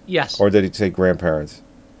grandparents? Yes. Or did he say grandparents?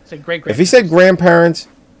 He said great grandparents. If he said grandparents,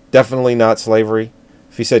 definitely not slavery.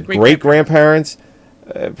 If he said great grandparents,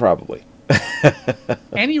 probably.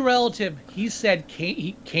 Any relative he said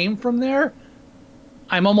he came from there,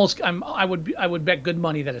 I would bet good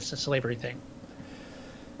money that it's a slavery thing.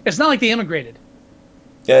 It's not like they immigrated.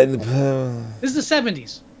 This is the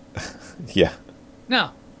 70s. Yeah.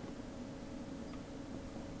 No.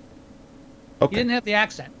 Okay. He didn't have the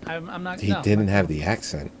accent. I'm not. He didn't have the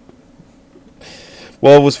accent.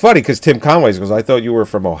 Well, it was funny because Tim Conway goes, "I thought you were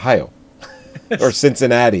from Ohio." Or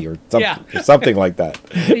Cincinnati, or something like that.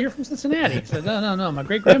 Yeah, you're from Cincinnati. He said, no. My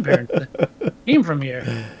great grandparents came from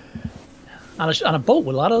here on a boat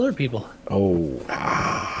with a lot of other people. Oh,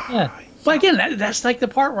 yeah. But again, that's like the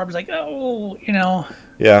part where I was like, oh,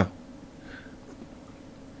 Yeah.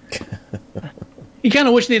 You kind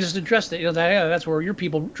of wish they just addressed it. That's where your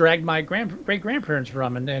people dragged my great grandparents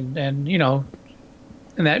from, and that,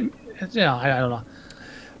 I don't know.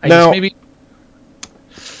 I now, guess maybe.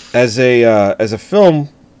 As a film,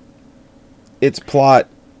 its plot,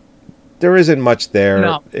 there isn't much there.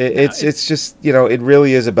 No, it's just it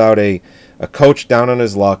really is about a coach down on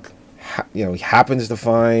his luck. He happens to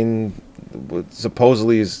find what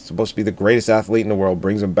supposedly is supposed to be the greatest athlete in the world.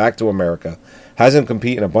 Brings him back to America. Has him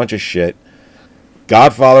compete in a bunch of shit.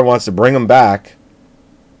 Godfather wants to bring him back,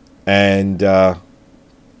 and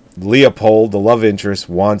Leopold, the love interest,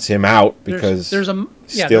 wants him out because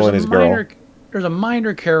stealing his girl. There's a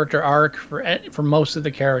minor character arc for most of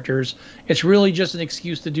the characters. It's really just an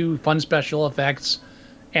excuse to do fun special effects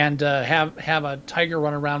and have a tiger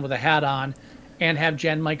run around with a hat on and have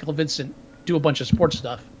Jan Michael Vincent do a bunch of sports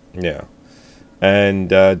stuff. Yeah. And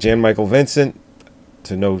Jan Michael Vincent,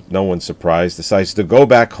 to no one's surprise, decides to go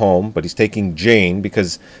back home, but he's taking Jane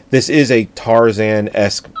because this is a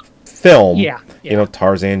Tarzan-esque film. Yeah.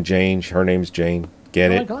 Tarzan, Jane, her name's Jane.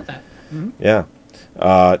 Get it? I got that. Mm-hmm. Yeah.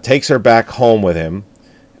 Takes her back home with him,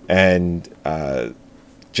 and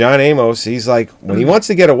John Amos, he's like, when he wants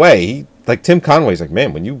to get away, like Tim Conway's like,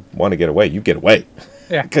 man, when you want to get away, you get away.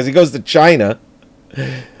 Yeah. Because he goes to China,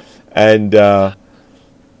 and there's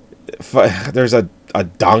a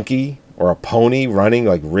donkey or a pony running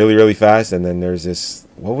like really, really fast, and then there's this,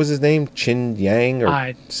 what was his name? Chin Yang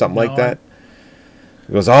or something like that.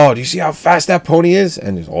 He goes, oh, do you see how fast that pony is?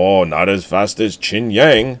 And he's, oh, not as fast as Chin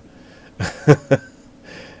Yang.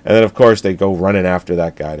 And then, of course, they go running after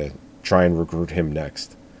that guy to try and recruit him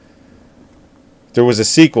next. If there was a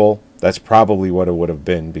sequel, that's probably what it would have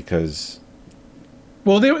been because...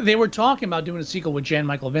 Well, they were talking about doing a sequel with Jan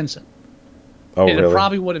Michael Vincent. Oh, and really? It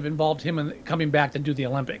probably would have involved him coming back to do the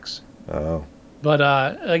Olympics. Oh. But,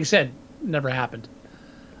 like I said, never happened.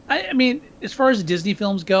 I mean, as far as Disney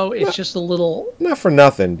films go, it's just a little... Not for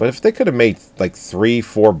nothing, but if they could have made like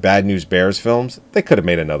 3-4 Bad News Bears films, they could have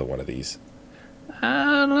made another one of these.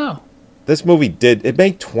 I don't know. This movie it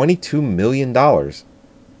made $22 million.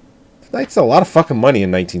 That's a lot of fucking money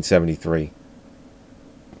in 1973.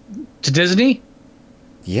 To Disney?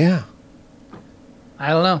 Yeah. I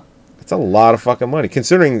don't know. It's a lot of fucking money,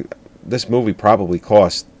 considering this movie probably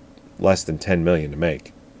cost less than $10 million to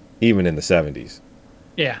make, even in the 70s.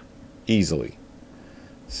 Yeah. Easily.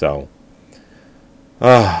 So,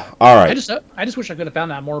 All right. I just wish I could have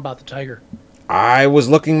found out more about the tiger. I was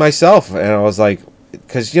looking myself, and I was like,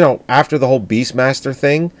 because after the whole Beastmaster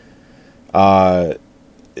thing,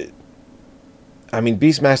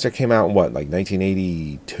 Beastmaster came out in what, like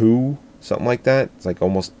 1982, something like that. It's like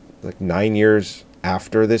almost like 9 years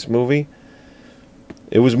after this movie.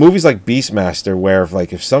 It was movies like Beastmaster where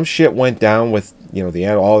if some shit went down with the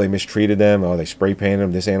animal, they mistreated them, they spray painted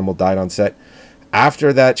them, this animal died on set.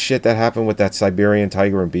 After that shit that happened with that Siberian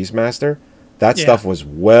tiger and Beastmaster, that stuff was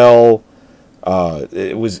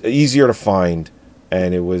it was easier to find,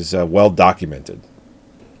 and it was well documented.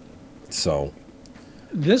 So,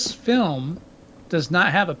 this film does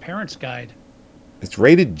not have a parent's guide. It's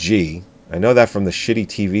rated G. I know that from the shitty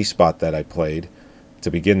TV spot that I played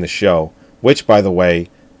to begin the show, which, by the way,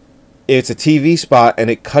 it's a TV spot and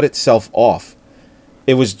it cut itself off.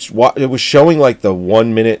 It was showing like the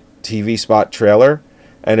 1 minute TV spot trailer,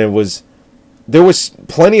 and there was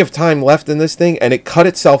plenty of time left in this thing, and it cut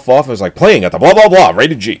itself off. It was like playing at the blah blah blah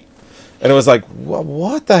rated G, and it was like,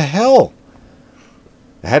 what the hell?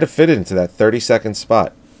 I had to fit it into that 30-second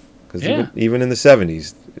spot, because even in the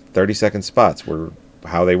 70s, 30-second spots were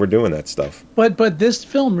how they were doing that stuff. But this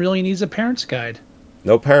film really needs a parent's guide.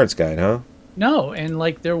 No parent's guide, huh? No, and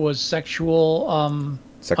there was sexual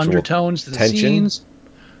undertones to the tension. scenes.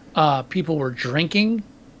 People were drinking.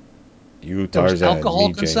 There was Tarzan,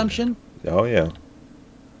 alcohol consumption. Oh yeah.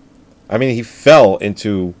 I mean, he fell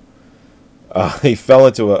into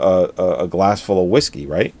a glass full of whiskey,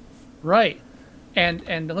 right? Right.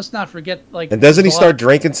 And let's not forget, And doesn't he start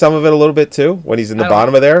drinking some of it a little bit too when he's in the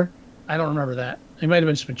bottom of there? I don't remember that. He might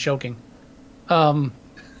have just been choking. And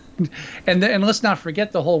let's not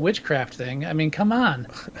forget the whole witchcraft thing. I mean, come on.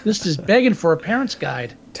 This is begging for a parent's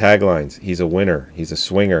guide. Taglines: he's a winner, he's a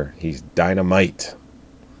swinger, he's dynamite.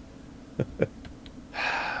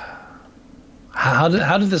 How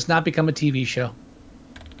did this not become a TV show?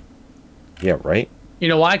 Yeah, right. You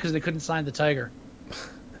know why? Because they couldn't sign the tiger.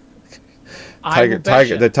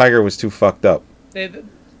 The tiger was too fucked up. That's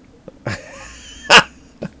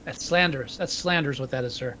slanderous. That's slanderous what that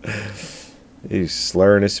is, sir. He's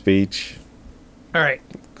slurring his speech. All right.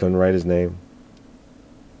 Couldn't write his name.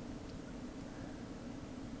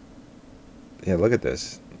 Yeah, look at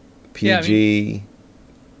this. PG.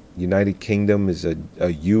 United Kingdom is a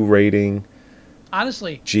U rating.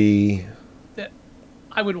 Honestly, G.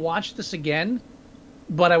 I would watch this again,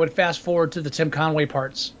 but I would fast forward to the Tim Conway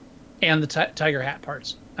parts and the tiger hat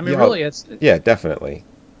parts. I mean, really, it's... Yeah, definitely.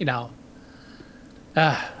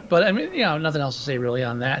 But I mean, nothing else to say really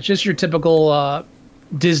on that. It's just your typical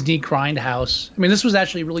Disney grindhouse. I mean, this was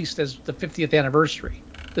actually released as the 50th anniversary.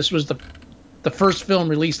 This was the first film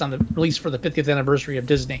released for the 50th anniversary of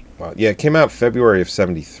Disney. Wow. Yeah, it came out February of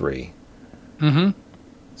 73. Mm-hmm.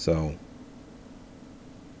 So...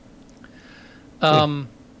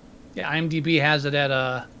 IMDb has it at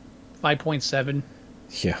 5.7.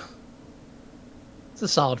 Yeah. It's a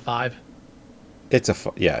solid 5. It's a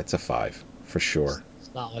 5 for sure.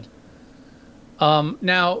 Solid.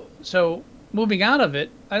 Now, so moving out of it,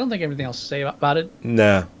 I don't think anything else to say about it.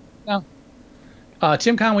 Nah. No.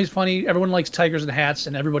 Tim Conway's funny. Everyone likes tigers and hats,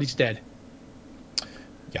 and everybody's dead.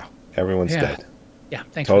 Yeah, everyone's dead. Yeah,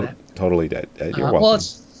 thanks for that. Totally dead. You're welcome. Well, it's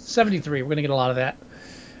 73. We're gonna get a lot of that.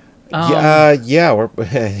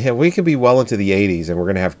 We could be well into the 80s, and we're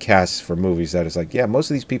gonna have casts for movies that is like, most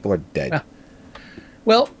of these people are dead. Yeah.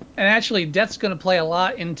 Well, and actually, death's gonna play a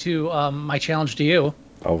lot into my challenge to you.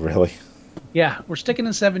 Oh, really? Yeah, we're sticking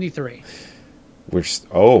in 73.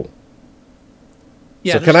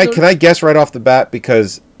 Yeah. So can I guess right off the bat,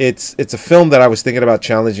 because it's a film that I was thinking about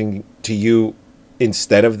challenging to you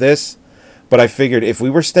instead of this, but I figured if we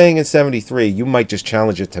were staying in 73, you might just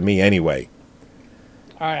challenge it to me anyway.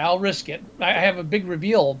 All right, I'll risk it. I have a big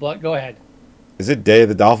reveal, but go ahead. Is it Day of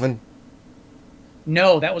the Dolphin?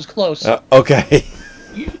 No, that was close. Okay.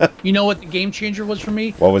 You know what the game changer was for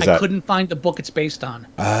me? What was that? I couldn't find the book it's based on.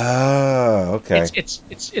 Oh, okay.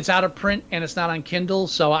 It's out of print and it's not on Kindle,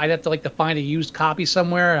 so I'd have to find a used copy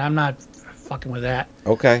somewhere. And I'm not fucking with that.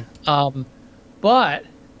 Okay. But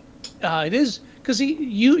it is because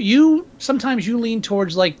you sometimes you lean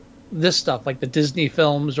towards this stuff, like the Disney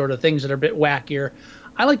films or the things that are a bit wackier.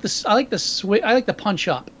 I like the punch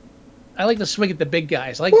up. I like the swing at the big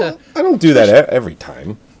guys. I don't do that every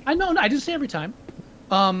time. I know. I didn't say every time.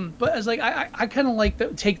 But as I kind of like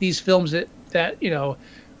to take these films that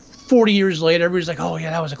 40 years later, everybody's like, oh yeah,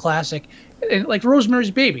 that was a classic, and like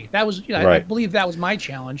Rosemary's Baby. That was right. I believe that was my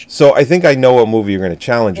challenge. So I think I know what movie you're going to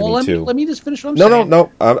challenge me to. Let me just finish what I'm saying.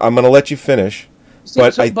 No. I'm going to let you finish.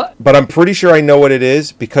 See, but I'm pretty sure I know what it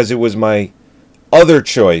is because it was my other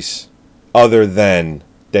choice other than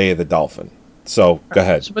Day of the Dolphin. So go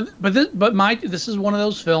ahead. So, this is one of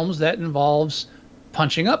those films that involves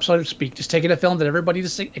punching up, so to speak. Just taking a film that everybody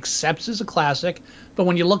just accepts as a classic, but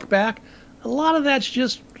when you look back, a lot of that's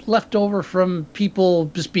just left over from people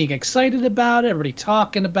just being excited about it, everybody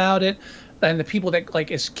talking about it, and the people that like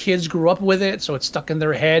as kids grew up with it, so it's stuck in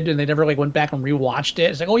their head and they never like went back and rewatched it.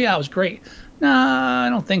 It's like, oh yeah, it was great. Nah, I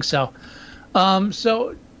don't think so.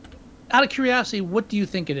 So out of curiosity, what do you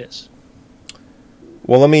think it is?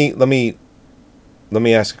 Well, let me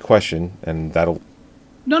ask a question, and that'll.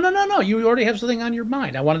 No. You already have something on your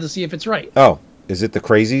mind. I wanted to see if it's right. Oh, is it The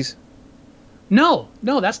Crazies? No,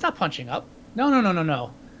 that's not punching up.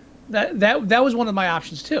 No. That was one of my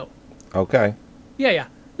options too. Okay. Yeah.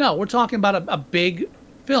 No, we're talking about a big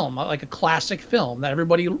film, like a classic film that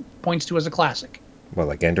everybody points to as a classic. Well,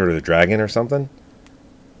 like Enter the Dragon or something?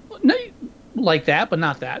 No, like that, but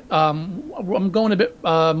not that. I'm going a bit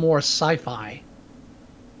more sci-fi.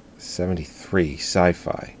 73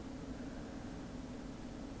 sci-fi.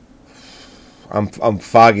 I'm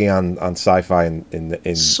foggy on sci-fi in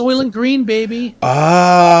Soylent Green, baby.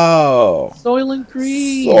 Oh, Soylent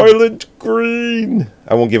Green. Soylent Green.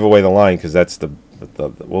 I won't give away the line because that's the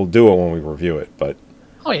we'll do it when we review it. But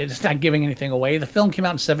oh yeah, just not giving anything away. The film came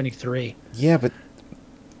out in 73. Yeah, but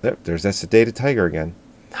there's that sedated tiger again.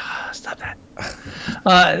 Stop that.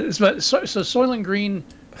 So Soylent Green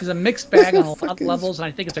is a mixed bag on a lot of levels, and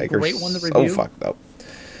I think it's a great one to review. So fucked up.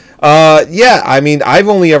 Yeah, I mean, I've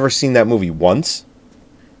only ever seen that movie once.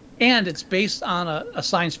 And it's based on a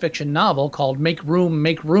science fiction novel called Make Room,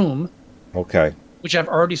 Make Room. Okay. Which I've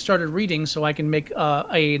already started reading, so I can make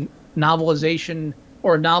a novelization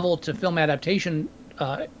or a novel to film adaptation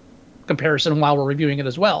comparison while we're reviewing it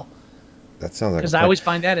as well. That sounds like because I always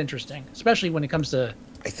find that interesting, especially when it comes to.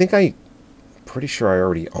 I think pretty sure I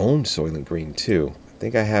already own Soylent Green too. I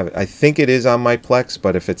think I have it. I think it is on my Plex,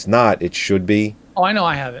 but if it's not, it should be. Oh, I know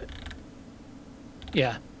I have it.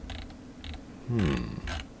 Yeah. I'm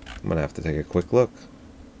gonna have to take a quick look.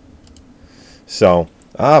 So,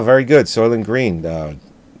 very good. Soylent Green.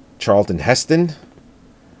 Charlton Heston.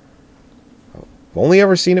 I've only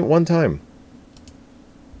ever seen it one time.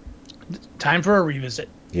 Time for a revisit.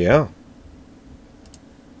 Yeah.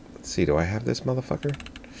 Let's see. Do I have this motherfucker?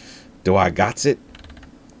 Do I gots it?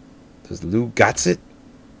 Does Lou gots it?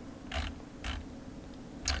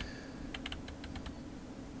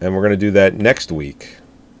 And we're going to do that next week.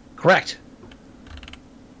 Correct.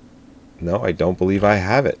 No, I don't believe I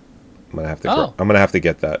have it. I'm going to have to Oh. I'm going to have to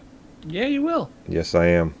get that. Yeah, you will. Yes, I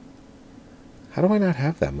am. How do I not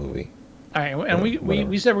have that movie? All right, and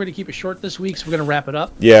we said we're going to keep it short this week, so we're going to wrap it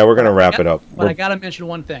up. Yeah, we're going to wrap it up. But I got to mention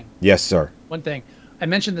one thing. Yes, sir. One thing. I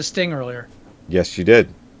mentioned The Sting earlier. Yes, you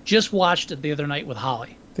did. Just watched it the other night with Holly.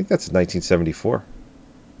 I think that's 1974.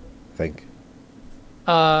 I think.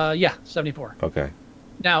 Yeah, 74. Okay.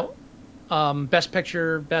 Now, best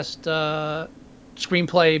picture, best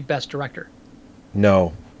screenplay, best director.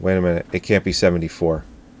 No, wait a minute. It can't be 74.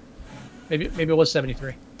 Maybe it was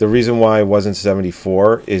 73. The reason why it wasn't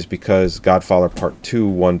 74 is because Godfather Part 2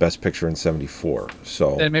 won Best Picture in 74.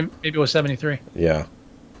 So Then maybe it was 73. Yeah.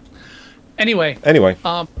 Anyway.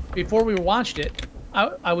 Before we watched it,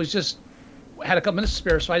 I was just had a couple minutes to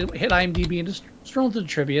spare, so I hit IMDb and just strolled through the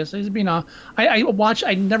trivia. So, I watched.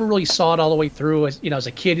 I never really saw it all the way through. As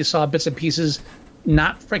a kid, you saw bits and pieces,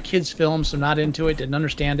 not for kids' films, so not into it, didn't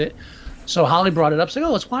understand it. So Holly brought it up, saying,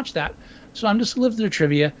 "Oh, let's watch that." So I'm just lived through the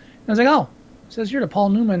trivia, and I was like, "Oh, it says here that Paul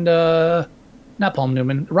Newman, not Paul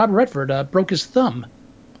Newman, Robert Redford broke his thumb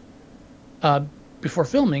before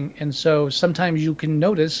filming, and so sometimes you can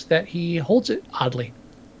notice that he holds it oddly."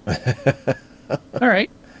 All right.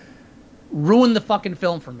 Ruined the fucking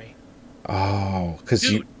film for me. Oh, because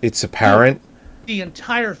it's apparent? The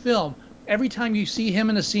entire film, every time you see him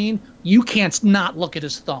in a scene, you can't not look at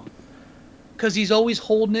his thumb. Because he's always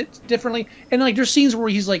holding it differently. And like there's scenes where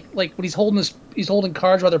he's like when he's holding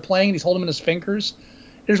cards while they're playing, and he's holding them in his fingers.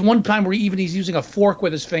 There's one time where he's using a fork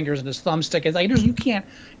with his fingers and his thumbstick. It's like you can't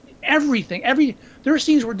there are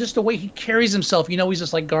scenes where just the way he carries himself, he's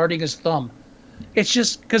just like guarding his thumb. It's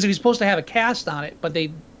just because he's supposed to have a cast on it, but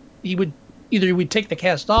he would take the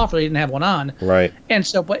cast off or they didn't have one on. Right. And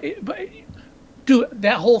so, but dude,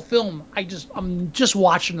 that whole film, I'm just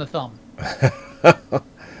watching the thumb.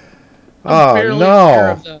 I'm barely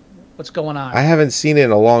aware of what's going on. I haven't seen it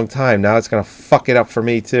in a long time. Now it's gonna fuck it up for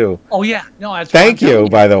me too. Oh yeah, no. That's Thank you,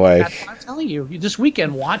 by the way. That's what I'm telling you. This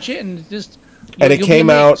weekend, watch it and just. And it came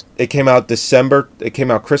out. It came out December. It came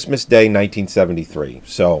out Christmas Day, 1973.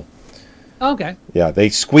 So. Okay. Yeah, they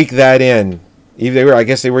squeaked that in, I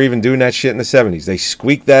guess they were even doing that shit in the 70s. They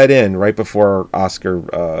squeaked that in right before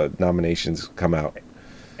Oscar nominations come out.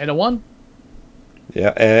 And it won.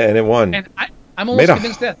 Yeah, and it won. And I'm almost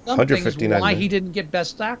convinced that thumb thing is 159 why million. he didn't get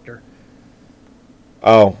Best Actor.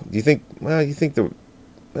 Oh, you think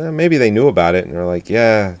maybe they knew about it and they're like,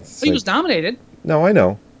 yeah. He was nominated. No, I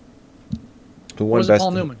know. Who won Was it Best?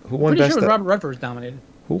 Paul Newman? Who won Pretty Best? sure Robert Redford was nominated.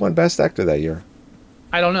 Who won Best Actor that year?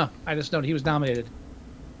 I don't know. I just know he was nominated.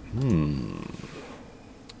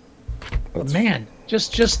 But man,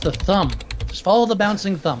 just the thumb. Just follow the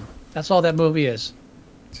bouncing thumb. That's all that movie is.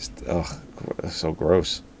 Just so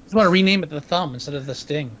gross. You want to rename it the Thumb instead of the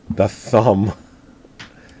Sting. The Thumb.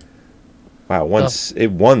 Wow,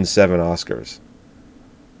 it won 7 Oscars.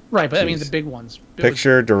 Right, but I mean Jeez. the big ones. It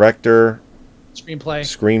Picture, director, was screenplay.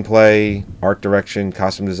 screenplay, art direction,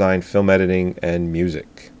 costume design, film editing, and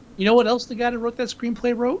music. You know what else the guy that wrote that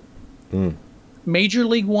screenplay wrote? Major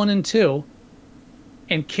League 1 and 2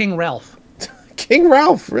 and King Ralph. King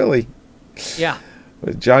Ralph, really? Yeah.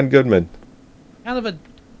 With John Goodman. Kind of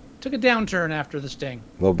took a downturn after the Sting.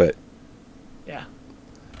 A little bit. Yeah.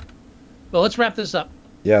 Well, let's wrap this up.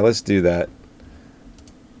 Yeah, let's do that.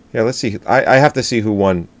 Yeah, let's see. I have to see who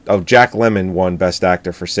won. Oh, Jack Lemmon won Best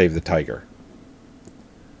Actor for Save the Tiger. I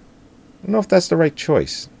don't know if that's the right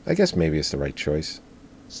choice. I guess maybe it's the right choice.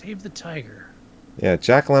 Save the Tiger. Yeah,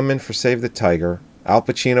 Jack Lemmon for Save the Tiger. Al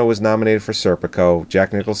Pacino was nominated for Serpico.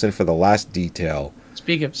 Jack Nicholson for The Last Detail.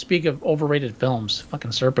 Speak of overrated films.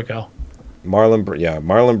 Fucking Serpico. Marlon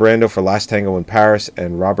Brando for Last Tango in Paris,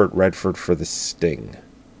 and Robert Redford for The Sting.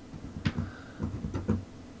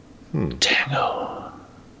 Tango.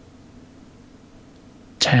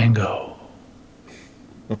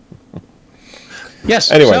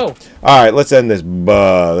 Yes. Anyway, So, all right, let's end this.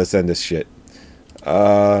 Let's end this shit.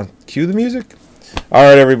 Cue the music. All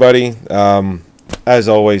right, everybody. As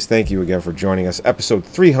always, thank you again for joining us. Episode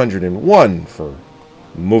 301 for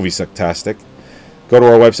Movie Sucktastic. Go to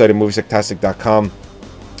our website at moviesucktastic.com.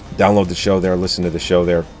 Download the show there. Listen to the show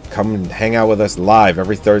there. Come and hang out with us live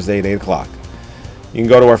every Thursday at 8 o'clock. You can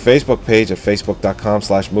go to our Facebook page at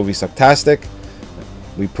facebook.com/moviesucktastic.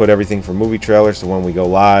 We put everything from movie trailers to when we go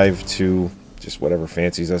live to just whatever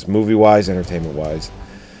fancies us, movie-wise, entertainment-wise.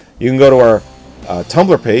 You can go to our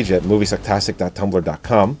Tumblr page at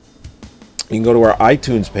moviesucktastic.tumblr.com. You can go to our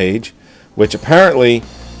iTunes page, which apparently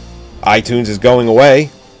iTunes is going away.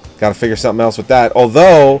 Got to figure something else with that.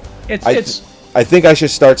 Although, I think I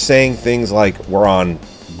should start saying things like we're on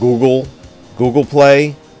Google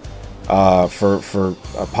Play for a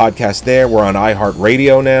podcast there. We're on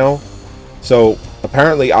iHeartRadio now. So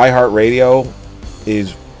apparently iHeartRadio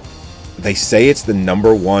is, they say it's the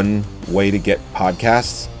 #1 way to get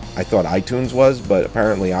podcasts. I thought iTunes was, but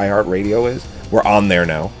apparently iHeartRadio is. We're on there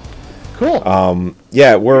now. cool.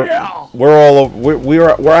 Yeah, we're all over,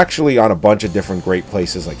 we're actually on a bunch of different great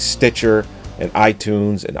places like Stitcher and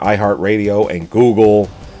iTunes and iHeartRadio and Google.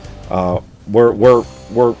 We're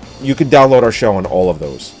you can download our show on all of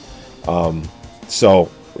those. So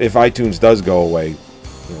if iTunes does go away,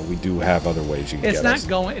 we do have other ways you can It's get not us.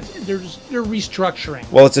 going. They're restructuring.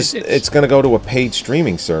 Well, it's going to go to a paid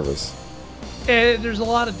streaming service. There's a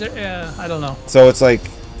lot of. I don't know. So it's like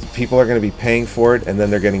people are going to be paying for it, and then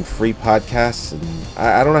they're getting free podcasts. And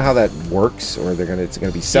I don't know how that works, or it's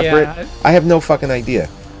going to be separate. Yeah. I have no fucking idea.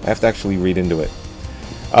 I have to actually read into it.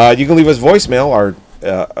 You can leave us voicemail. Our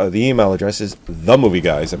the email address is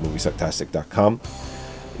themovieguys@moviesucktastic.com.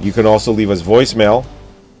 You can also leave us voicemail.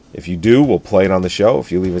 If you do, we'll play it on the show.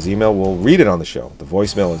 If you leave us email, we'll read it on the show. The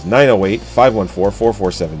voicemail is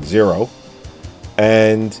 908-514-4470.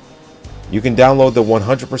 And you can download the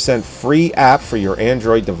 100% free app for your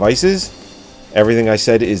Android devices. Everything I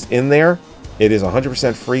said is in there. It is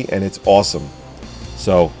 100% free, and it's awesome.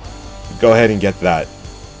 So go ahead and get that.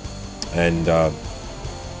 And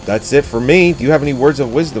that's it for me. Do you have any words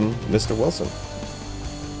of wisdom, Mr. Wilson?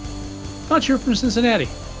 Thought you were from Cincinnati.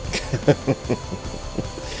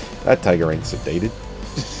 That tiger ain't sedated.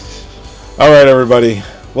 All right, everybody.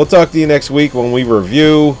 We'll talk to you next week when we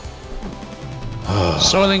review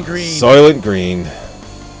Soylent Green. Soylent Green.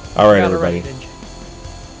 All right, Got it everybody. right, didn't you?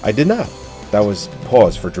 I did not. That was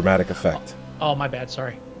pause for dramatic effect. Oh, my bad.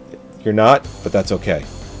 Sorry. You're not, but that's okay.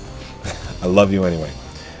 I love you anyway.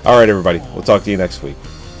 All right, everybody. We'll talk to you next week.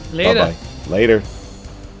 Later. Bye-bye. Later.